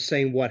on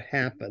saying what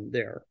happened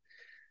there.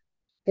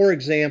 For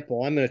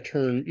example, I'm going to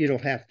turn, you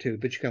don't have to,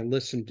 but you can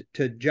listen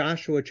to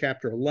Joshua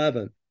chapter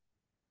 11.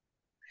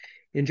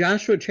 In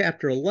Joshua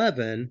chapter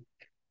 11,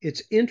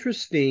 it's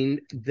interesting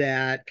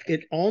that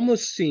it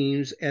almost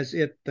seems as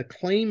if the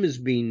claim is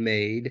being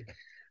made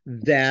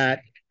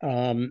that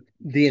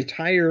the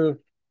entire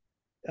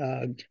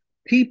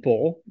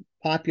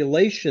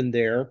population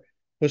there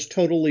was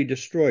totally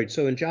destroyed.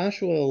 So in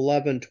Joshua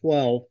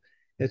 11:12,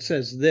 it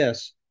says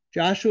this: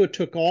 Joshua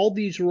took all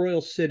these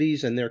royal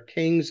cities and their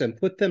kings and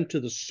put them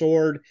to the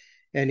sword,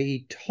 and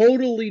he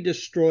totally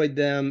destroyed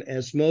them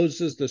as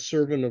Moses, the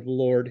servant of the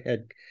Lord,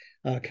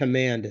 had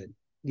commanded.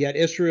 Yet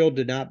Israel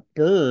did not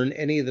burn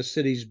any of the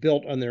cities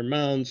built on their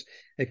mounds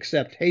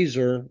except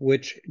Hazor,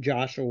 which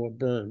Joshua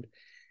burned.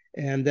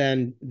 And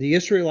then the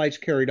Israelites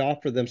carried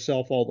off for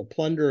themselves all the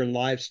plunder and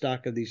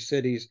livestock of these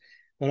cities,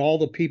 but all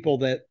the people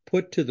that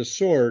put to the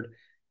sword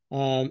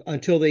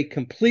until they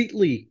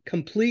completely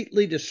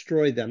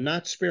destroyed them,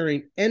 not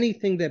sparing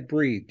anything that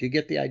breathed. You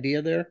get the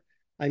idea there?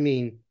 I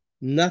mean,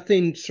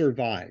 nothing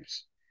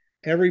survives.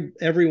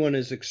 Everyone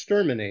is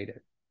exterminated.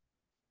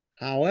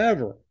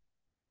 However,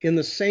 in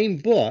the same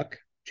book,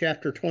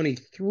 chapter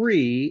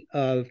 23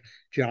 of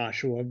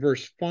Joshua,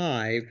 verse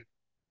 5,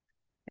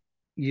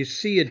 you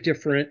see a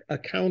different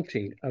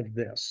accounting of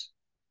this.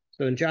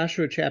 So in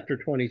Joshua chapter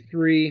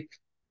 23,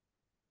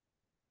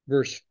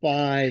 verse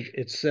 5,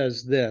 it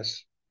says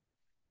this.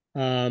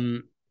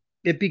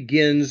 It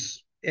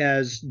begins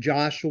as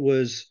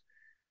Joshua's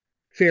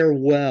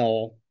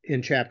farewell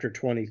in chapter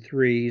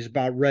 23. He's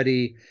about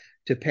ready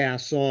to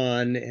pass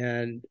on.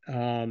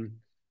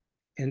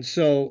 And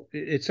so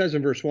it says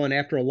in verse 1,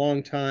 after a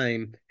long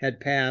time had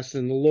passed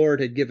and the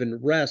Lord had given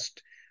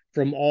rest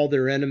from all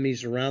their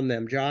enemies around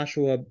them,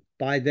 Joshua,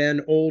 by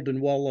then old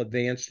and well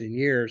advanced in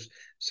years,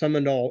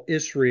 summoned all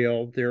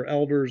Israel, their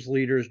elders,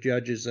 leaders,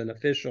 judges, and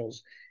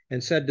officials,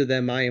 and said to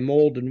them, I am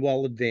old and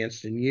well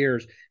advanced in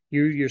years.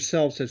 You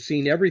yourselves have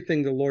seen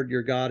everything the Lord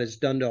your God has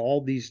done to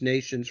all these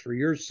nations for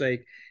your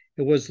sake.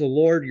 It was the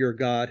Lord your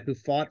God who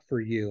fought for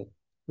you.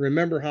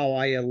 Remember how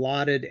I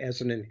allotted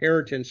as an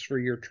inheritance for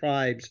your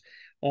tribes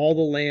all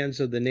the lands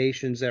of the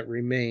nations that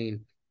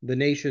remain, the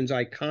nations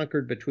I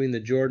conquered between the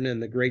Jordan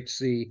and the Great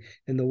Sea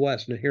in the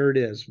west. And here it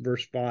is,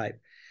 verse 5.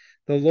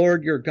 The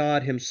Lord your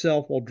God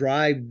himself will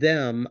drive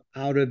them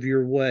out of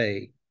your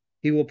way.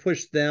 He will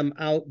push them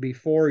out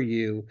before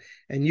you,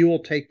 and you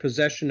will take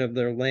possession of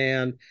their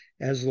land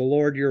as the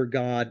Lord your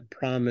God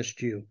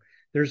promised you.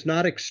 There's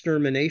not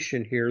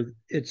extermination here.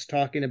 It's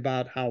talking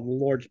about how the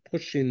Lord's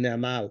pushing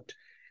them out,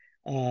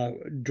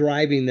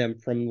 driving them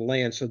from the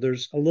land. So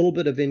there's a little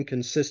bit of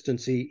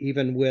inconsistency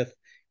even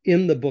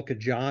in the book of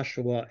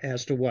Joshua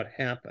as to what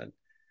happened.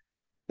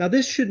 Now,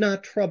 this should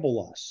not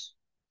trouble us.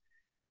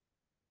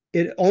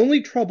 It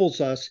only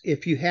troubles us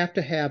if you have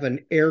to have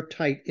an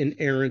airtight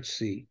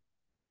inerrancy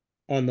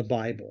on the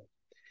Bible.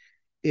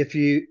 If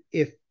you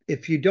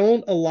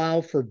don't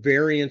allow for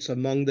variance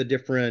among the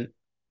different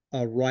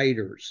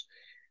writers,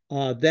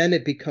 then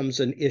it becomes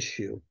an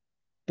issue.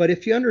 But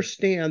if you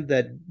understand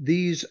that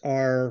these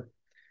are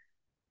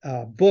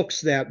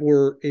books that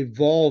were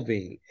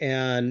evolving,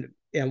 and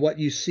what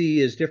you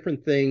see is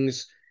different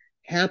things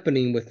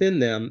happening within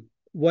them,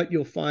 what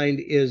you'll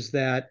find is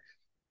that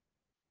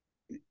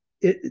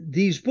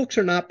these books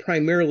are not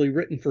primarily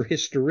written for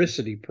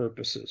historicity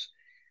purposes.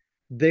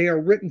 They are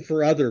written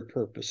for other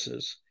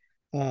purposes,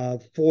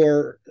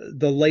 for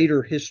the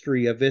later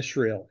history of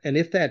Israel. And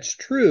if that's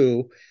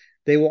true,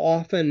 they will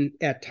often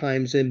at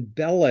times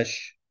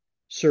embellish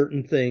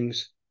certain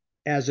things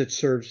as it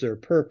serves their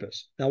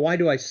purpose. Now, why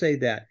do I say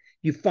that?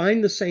 You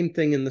find the same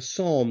thing in the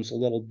Psalms a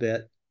little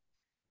bit.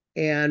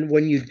 And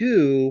when you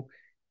do,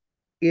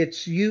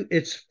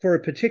 it's for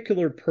a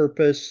particular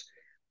purpose.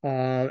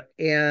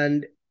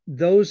 And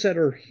those that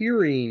are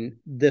hearing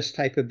this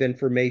type of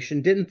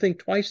information didn't think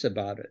twice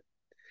about it.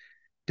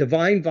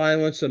 Divine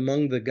violence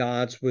among the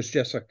gods was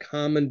just a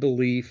common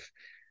belief.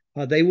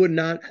 They would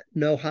not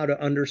know how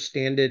to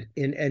understand it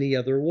in any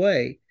other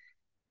way.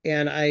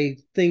 And I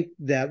think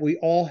that we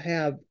all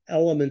have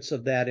elements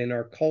of that in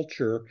our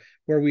culture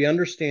where we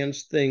understand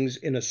things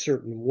in a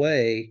certain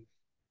way,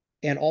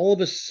 and all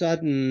of a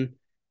sudden,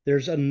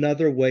 there's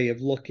another way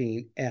of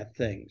looking at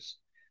things.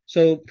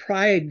 So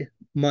Pride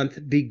Month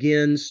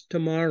begins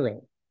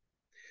tomorrow.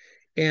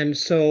 And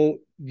so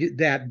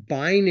that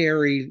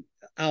binary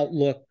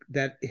outlook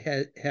that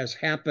has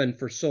happened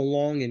for so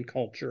long in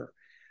culture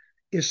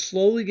is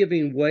slowly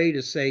giving way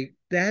to say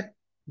that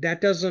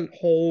doesn't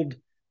hold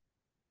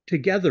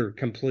together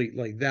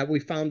completely, that we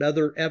found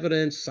other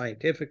evidence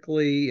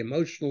scientifically,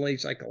 emotionally,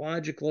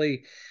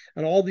 psychologically,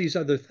 and all these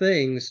other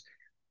things.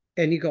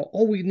 And you go,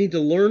 oh, we need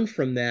to learn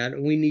from that,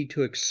 and we need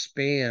to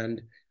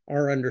expand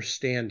our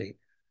understanding.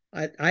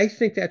 I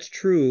think that's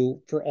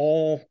true for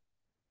all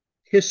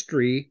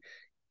history.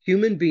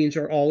 Human beings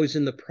are always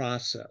in the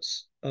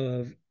process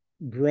of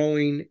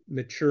growing,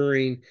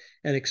 maturing,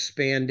 and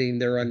expanding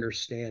their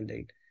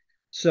understanding.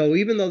 So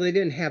even though they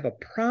didn't have a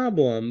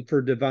problem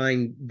for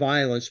divine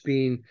violence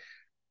being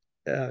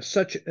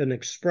such an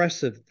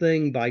expressive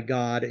thing by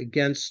God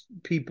against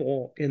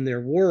people in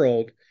their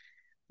world,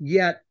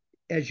 yet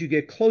as you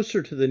get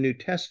closer to the New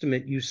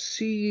Testament, you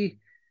see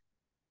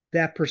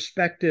that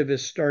perspective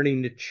is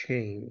starting to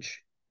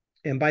change.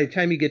 And by the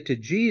time you get to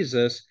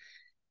Jesus,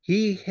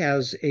 he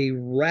has a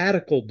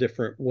radical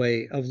different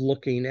way of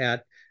looking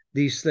at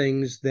these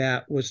things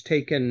that was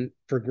taken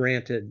for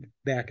granted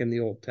back in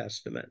the Old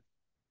Testament.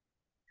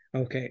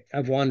 Okay,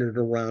 I've wandered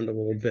around a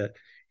little bit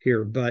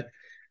here, but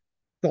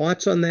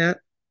thoughts on that?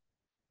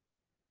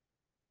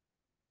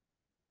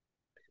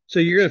 So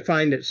you're going to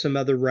find that some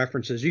other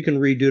references. You can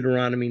read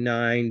Deuteronomy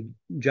 9,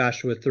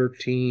 Joshua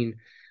 13,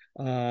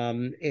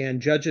 and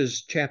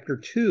Judges chapter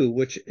 2,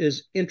 which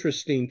is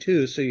interesting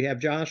too. So you have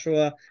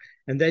Joshua,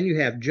 and then you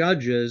have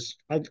Judges.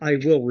 I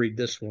will read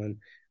this one.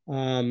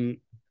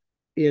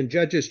 In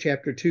Judges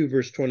chapter 2,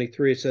 verse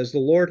 23, it says, the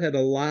Lord had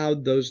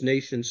allowed those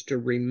nations to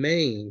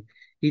remain.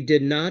 He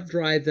did not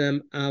drive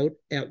them out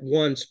at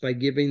once by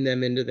giving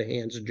them into the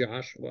hands of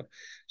Joshua.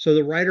 So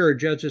the writer of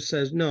Judges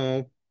says,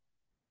 no,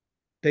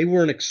 they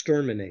weren't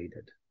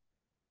exterminated.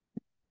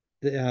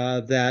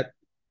 That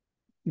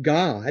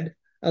God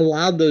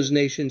allowed those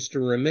nations to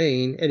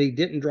remain, and he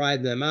didn't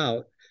drive them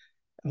out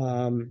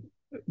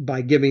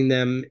by giving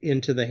them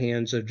into the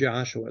hands of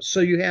Joshua. So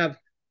you have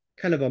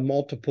kind of a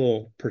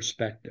multiple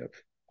perspective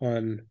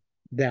on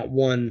that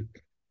one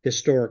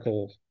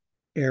historical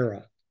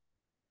era.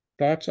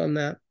 Thoughts on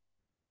that?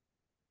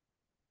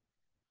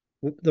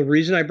 The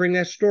reason I bring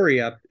that story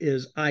up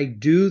is I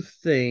do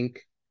think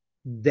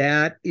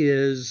that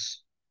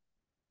is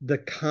the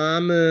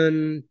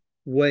common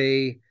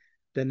way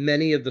that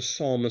many of the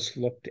psalmists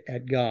looked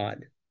at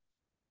God.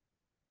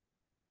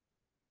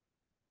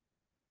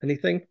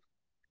 Anything?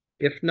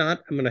 If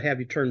not, I'm going to have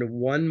you turn to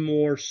one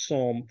more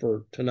psalm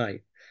for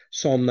tonight,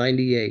 Psalm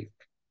 98.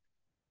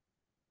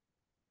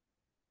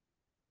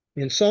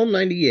 In Psalm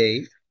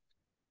 98,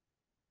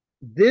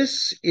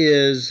 this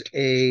is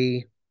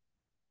a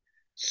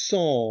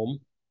psalm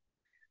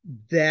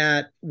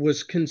that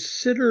was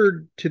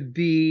considered to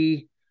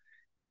be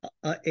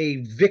a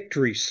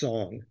victory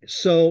song.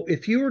 So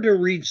if you were to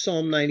read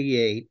Psalm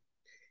 98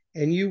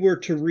 and you were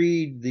to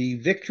read the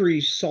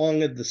victory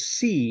song of the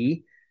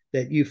sea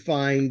that you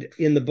find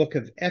in the book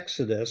of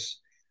Exodus,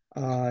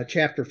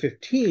 chapter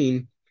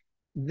 15,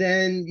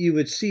 then you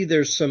would see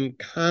there's some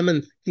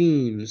common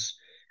themes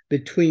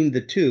between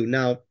the two.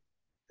 Now,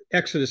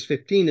 Exodus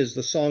 15 is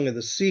the Song of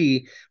the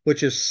Sea,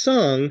 which is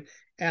sung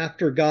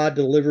after God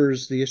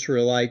delivers the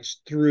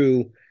Israelites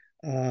through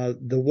the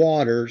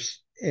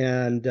waters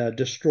and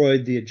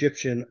destroyed the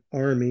Egyptian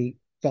army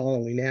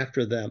following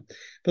after them.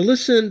 But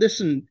listen,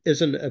 this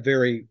isn't a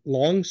very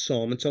long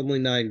psalm. It's only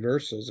 9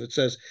 verses. It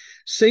says,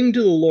 "Sing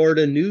to the Lord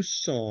a new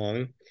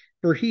song,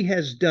 for he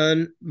has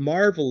done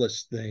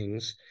marvelous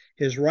things.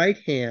 His right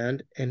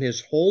hand and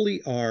his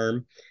holy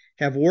arm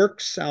have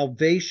worked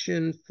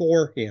salvation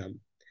for him.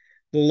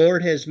 The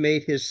Lord has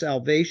made his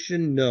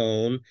salvation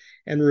known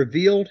and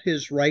revealed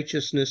his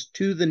righteousness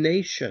to the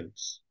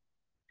nations.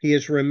 He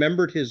has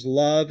remembered his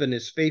love and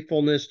his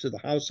faithfulness to the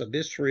house of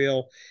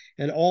Israel,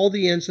 and all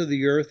the ends of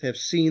the earth have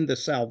seen the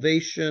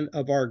salvation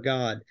of our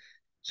God."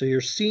 So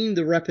you're seeing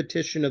the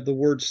repetition of the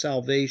word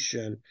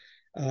salvation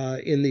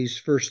in these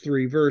first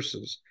 3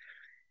 verses.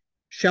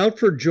 "Shout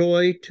for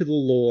joy to the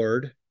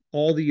Lord,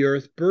 all the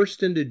earth.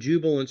 Burst into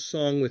jubilant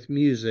song with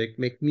music.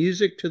 Make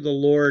music to the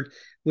Lord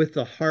with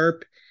the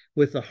harp,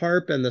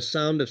 and the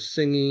sound of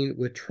singing,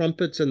 with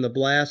trumpets and the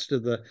blast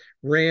of the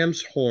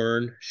ram's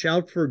horn.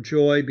 Shout for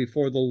joy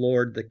before the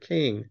Lord the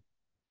King.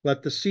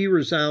 Let the sea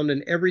resound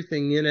and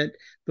everything in it,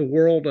 the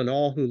world and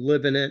all who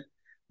live in it.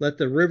 Let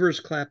the rivers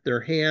clap their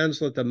hands.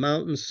 Let the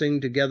mountains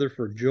sing together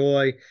for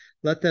joy.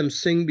 Let them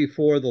sing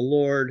before the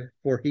Lord,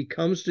 for he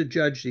comes to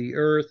judge the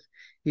earth.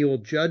 He will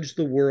judge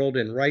the world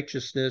in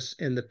righteousness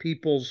and the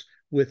peoples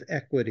with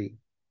equity."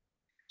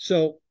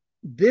 So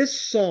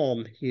this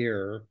psalm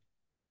here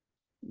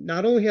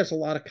not only has a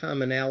lot of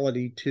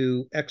commonality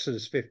to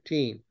Exodus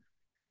 15,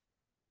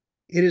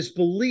 it is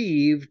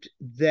believed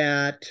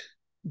that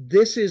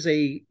this is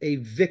a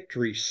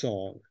victory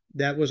song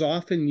that was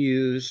often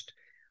used,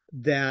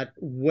 that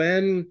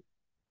when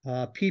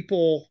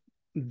people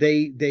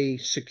they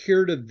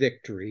secured a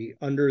victory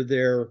under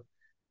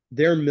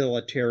their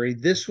military,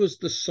 this was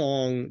the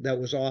song that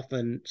was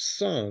often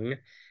sung,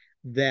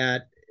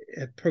 that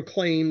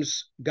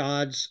proclaims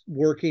God's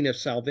working of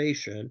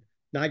salvation,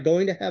 not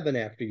going to heaven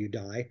after you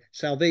die,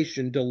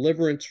 salvation,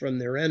 deliverance from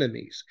their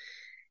enemies.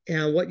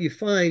 And what you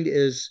find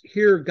is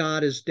here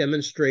God is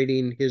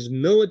demonstrating his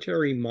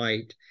military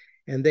might,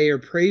 and they are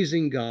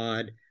praising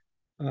God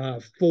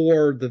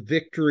for the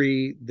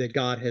victory that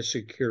God has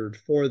secured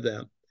for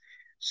them.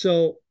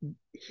 So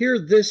here,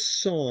 this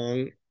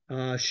song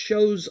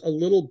shows a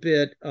little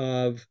bit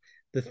of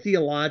the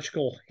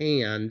theological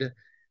hand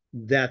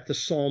that the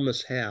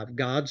psalmists have.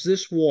 God's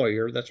this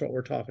warrior, that's what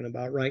we're talking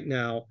about right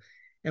now.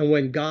 And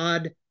when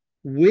God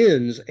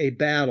wins a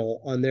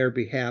battle on their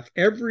behalf,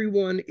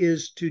 everyone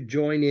is to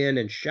join in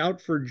and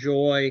shout for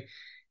joy.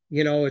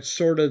 You know, it's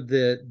sort of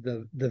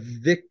the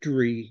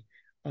victory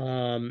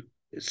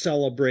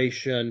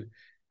celebration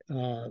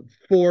uh,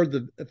 for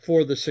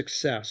the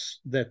success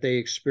that they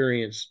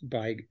experience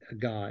by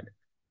God.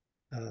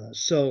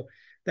 So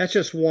that's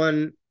just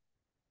one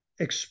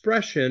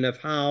expression of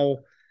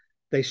how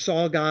they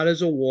saw God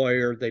as a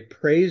warrior, they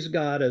praised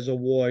God as a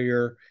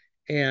warrior,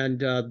 and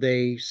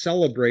they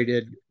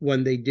celebrated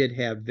when they did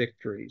have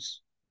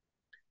victories.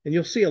 And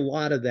you'll see a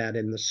lot of that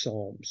in the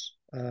Psalms.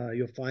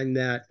 You'll find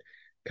that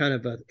kind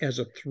of as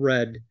a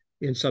thread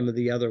in some of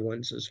the other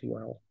ones as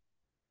well.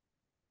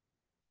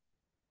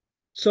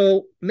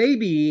 So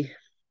maybe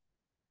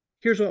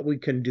here's what we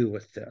can do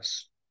with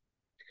this.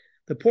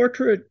 The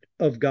portrait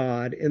of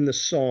God in the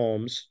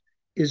Psalms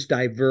is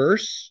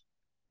diverse,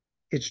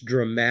 it's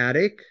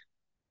dramatic,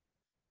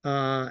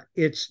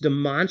 it's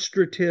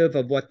demonstrative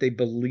of what they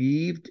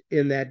believed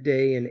in that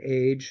day and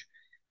age,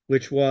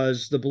 which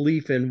was the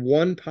belief in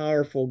one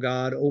powerful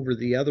God over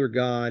the other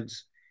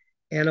gods,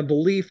 and a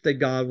belief that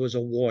God was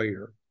a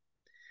warrior.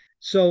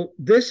 So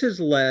this has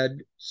led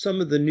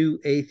some of the new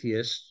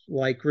atheists,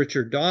 like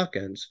Richard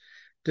Dawkins,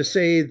 to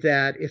say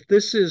that if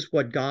this is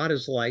what God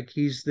is like,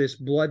 he's this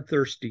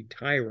bloodthirsty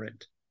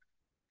tyrant.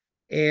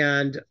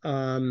 And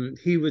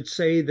he would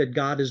say that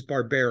God is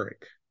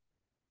barbaric.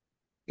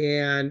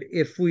 And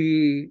if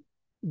we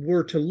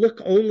were to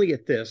look only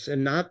at this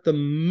and not the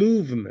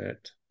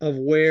movement of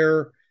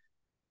where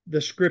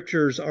the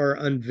scriptures are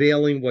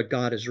unveiling what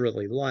God is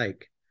really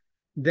like,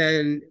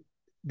 then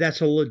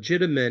that's a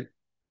legitimate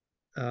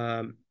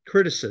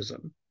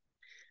criticism.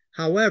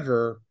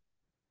 However,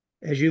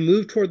 As you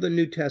move toward the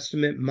New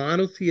Testament,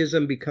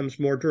 monotheism becomes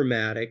more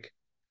dramatic.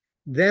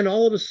 Then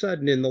all of a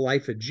sudden, in the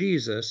life of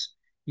Jesus,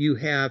 you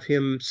have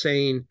him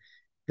saying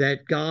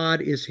that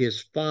God is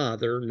his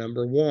father,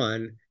 number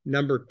one.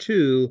 Number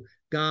two,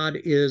 God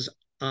is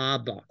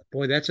Abba.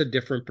 Boy, that's a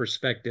different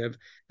perspective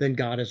than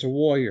God as a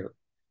warrior.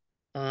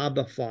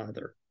 Abba,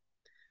 Father.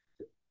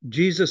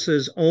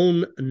 Jesus's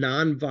own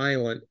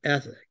nonviolent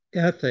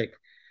ethic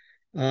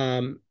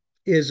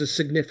is a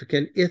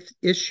significant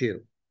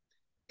issue,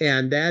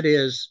 and that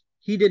is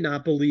he did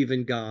not believe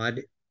in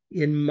God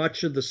in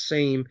much of the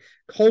same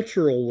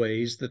cultural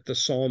ways that the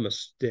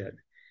psalmist did.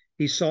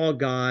 He saw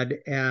God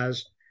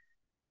as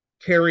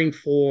caring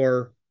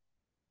for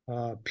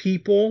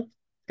people,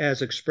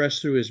 as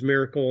expressed through his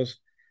miracles,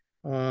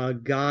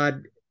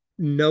 God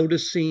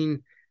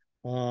noticing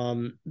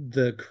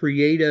the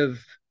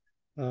creative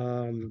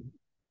um,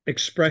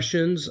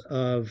 expressions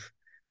of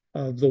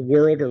the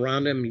world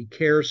around him. He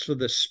cares for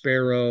the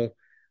sparrow,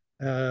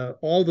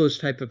 all those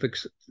type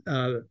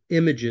of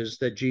images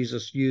that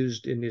Jesus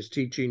used in his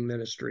teaching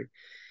ministry.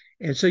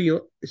 And so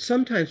you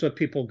sometimes what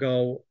people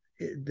go,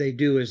 they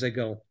do is they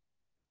go,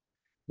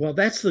 well,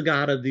 that's the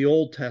God of the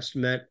Old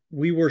Testament.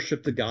 We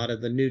worship the God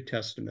of the New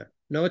Testament.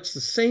 No, it's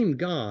the same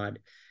God,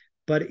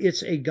 but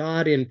it's a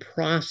God in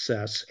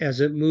process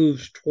as it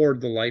moves toward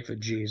the life of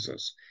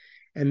Jesus.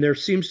 And there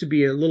seems to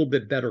be a little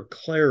bit better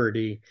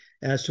clarity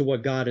as to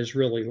what God is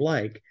really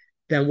like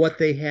than what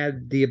they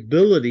had the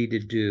ability to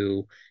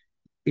do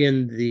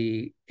in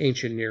the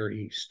ancient Near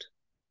East.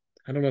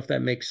 I don't know if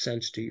that makes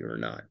sense to you or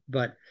not,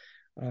 but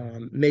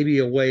maybe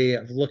a way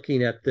of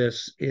looking at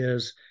this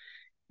is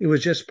it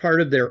was just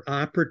part of their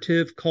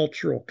operative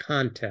cultural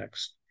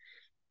context.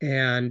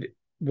 And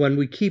when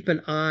we keep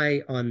an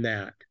eye on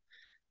that,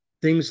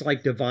 things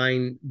like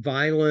divine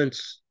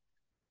violence,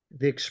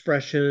 the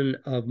expression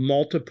of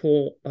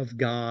multiple of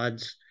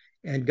gods,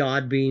 and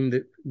God being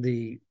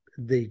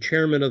the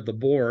chairman of the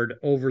board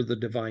over the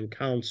divine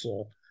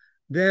council,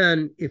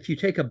 then if you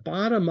take a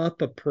bottom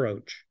up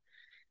approach,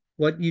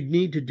 what you'd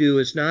need to do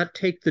is not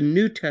take the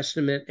New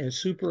Testament and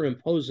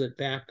superimpose it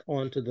back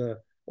onto the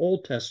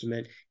Old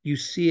Testament. You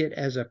see it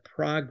as a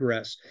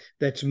progress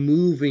that's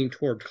moving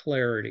toward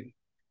clarity.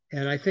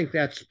 And I think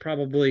that's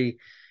probably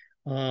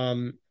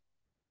um,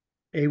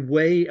 a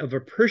way of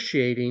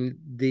appreciating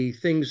the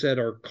things that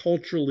are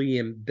culturally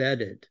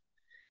embedded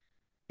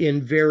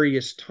in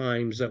various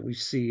times that we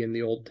see in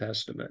the Old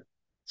Testament.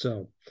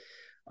 So,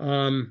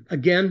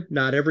 again,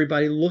 not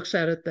everybody looks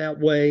at it that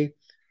way,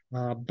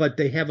 but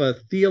they have a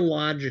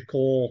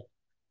theological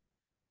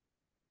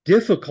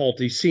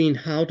difficulty seeing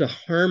how to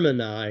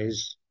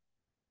harmonize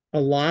a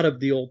lot of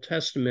the Old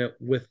Testament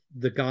with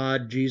the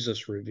God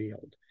Jesus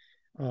revealed.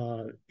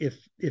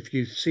 If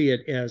you see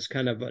it as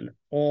kind of an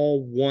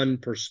all one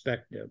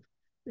perspective,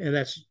 and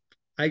that's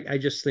I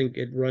just think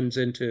it runs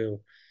into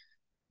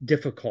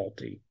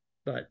difficulty.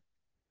 But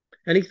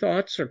any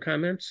thoughts or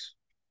comments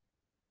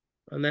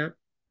on that?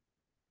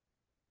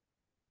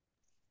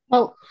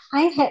 Well,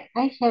 I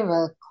have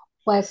a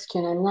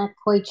question. I'm not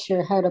quite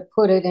sure how to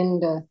put it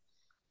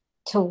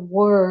into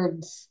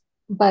words,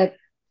 but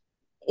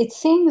it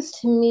seems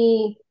to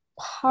me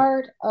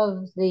part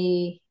of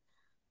the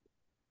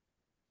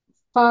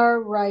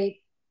far right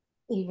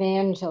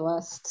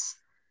evangelists,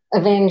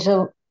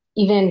 evangel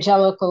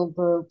evangelical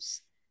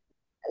groups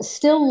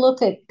still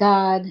look at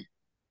God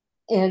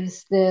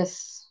as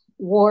this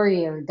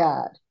warrior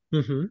God.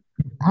 Mm-hmm.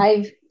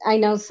 I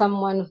know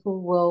someone who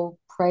will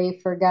pray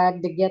for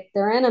God to get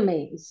their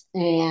enemies,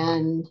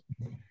 and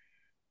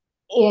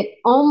it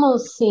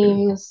almost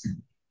seems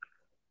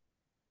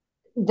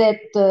that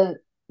the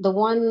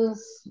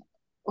ones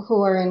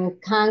who are in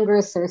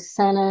Congress or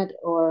Senate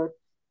or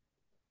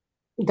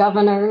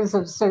governors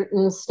of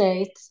certain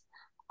states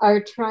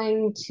are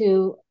trying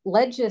to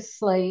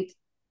legislate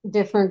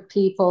different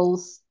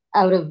peoples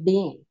out of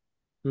being.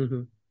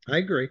 Mm-hmm. I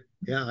agree.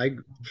 Yeah,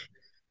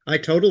 I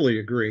totally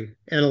agree.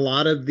 And a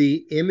lot of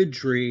the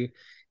imagery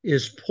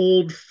is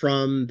pulled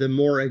from the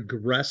more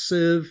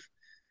aggressive,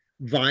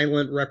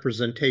 violent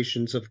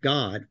representations of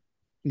God.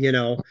 You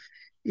know,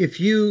 if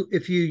you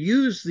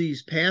use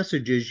these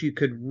passages, you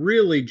could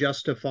really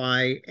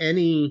justify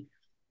any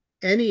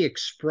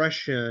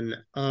expression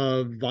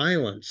of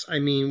violence. I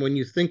mean, when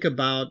you think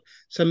about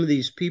some of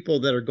these people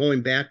that are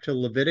going back to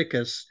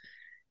Leviticus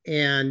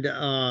and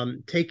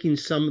taking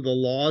some of the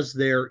laws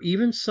there,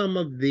 even some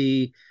of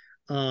the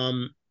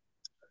um,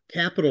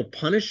 capital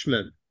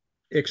punishment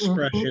Mhm.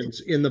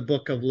 expressions in the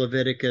book of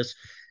Leviticus,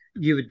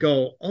 you would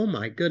go, "Oh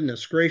my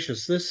goodness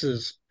gracious, this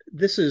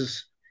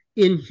is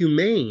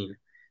inhumane,"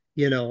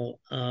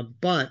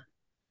 But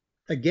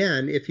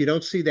again, if you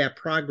don't see that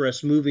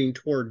progress moving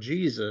toward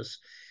Jesus,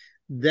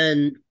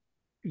 then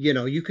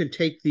you can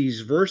take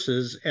these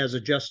verses as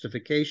a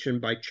justification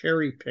by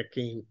cherry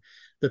picking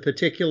the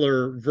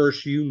particular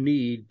verse you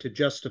need to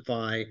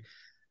justify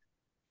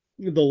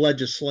the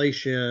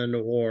legislation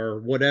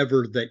or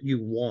whatever that you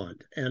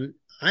want. And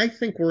I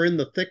think we're in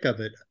the thick of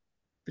it,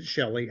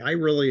 Shelley. I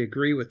really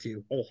agree with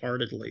you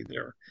wholeheartedly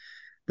there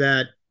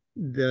that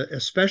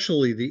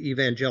especially the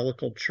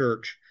evangelical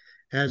church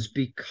has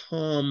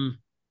become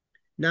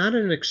not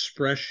an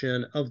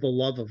expression of the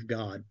love of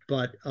God,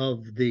 but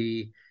of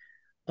the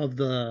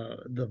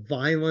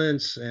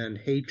violence and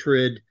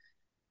hatred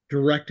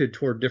directed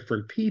toward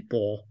different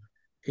people.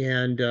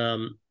 And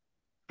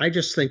I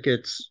just think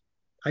it's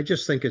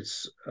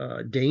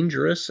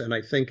dangerous, and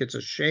I think it's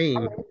a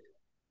shame,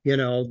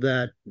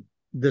 that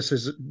this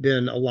has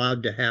been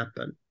allowed to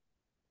happen.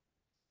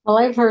 Well,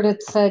 I've heard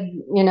it said,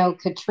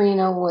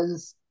 Katrina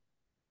was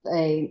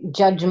a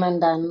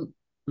judgment on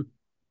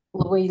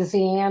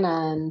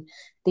Louisiana, and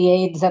the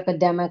AIDS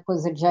epidemic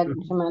was a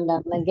judgment on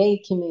the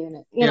gay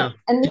community. Yeah,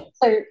 And these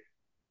are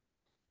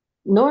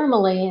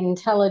normally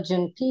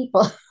intelligent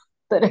people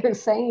that are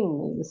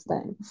saying these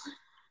things,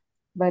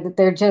 but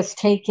they're just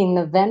taking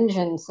the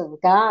vengeance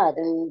of God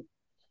and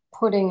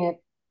putting it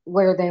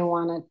where they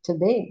want it to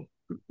be.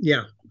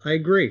 yeah, I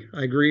agree.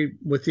 I agree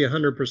with you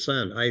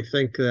 100%. I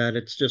think that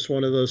it's just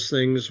one of those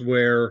things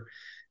where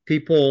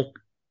people,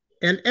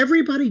 and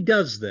everybody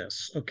does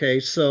this. Okay,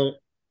 so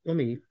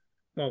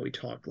while we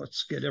talk,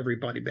 let's get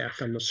everybody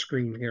back on the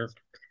screen here.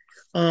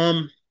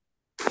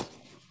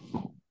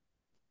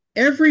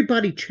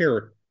 Everybody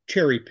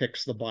cherry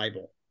picks the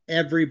Bible.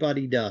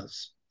 Everybody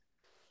does.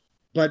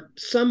 But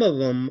some of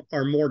them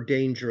are more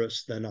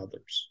dangerous than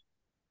others.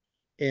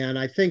 And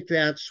I think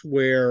that's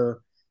where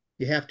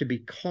you have to be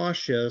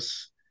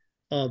cautious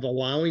of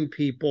allowing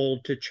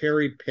people to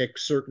cherry pick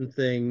certain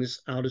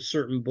things out of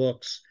certain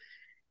books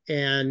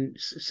and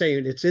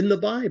saying it's in the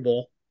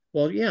Bible.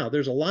 Well, yeah,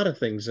 there's a lot of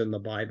things in the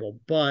Bible,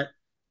 but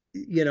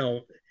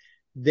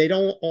they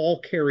don't all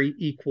carry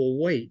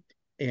equal weight,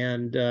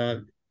 and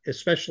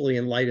especially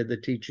in light of the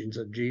teachings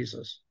of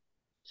Jesus.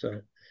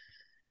 So,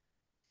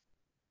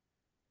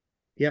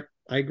 yep,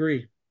 I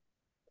agree.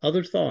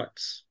 Other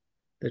thoughts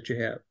that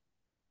you have?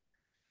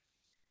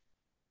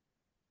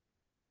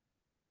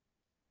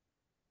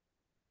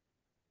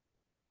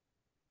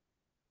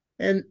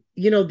 And,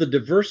 the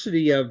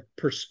diversity of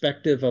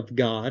perspective of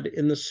God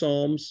in the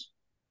Psalms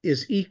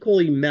is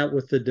equally met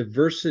with the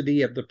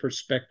diversity of the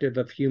perspective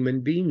of human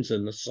beings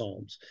in the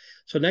Psalms.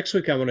 So next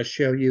week, I want to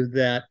show you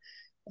that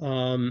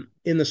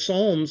in the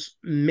Psalms,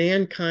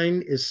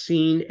 mankind is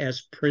seen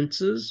as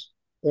princes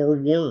or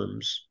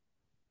worms.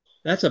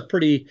 That's a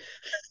pretty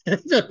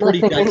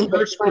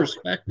diverse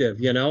perspective,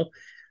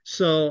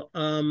 So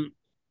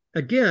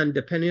again,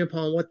 depending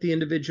upon what the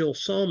individual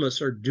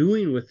psalmists are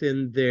doing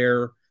within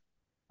their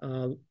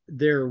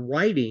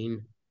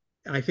writing,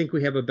 I think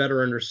we have a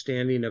better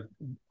understanding of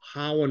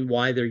how and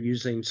why they're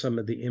using some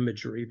of the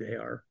imagery they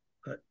are.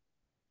 But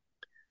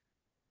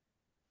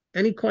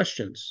any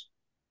questions,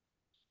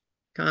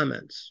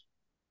 comments?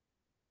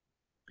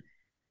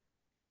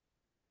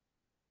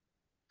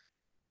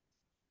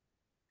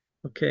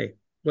 Okay,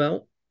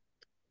 well,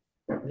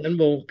 then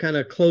we'll kind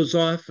of close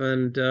off,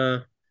 and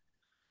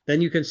then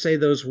you can say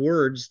those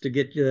words to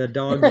get the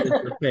dogs in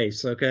your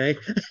face, okay?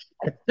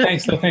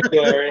 Thanks, thank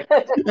you, Larry.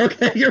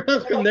 Okay, you're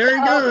welcome. There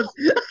he goes.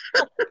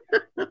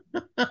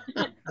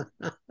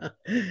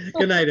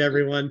 Good night,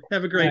 everyone.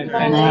 Have a great night.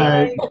 Thanks,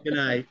 Larry. Good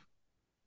night.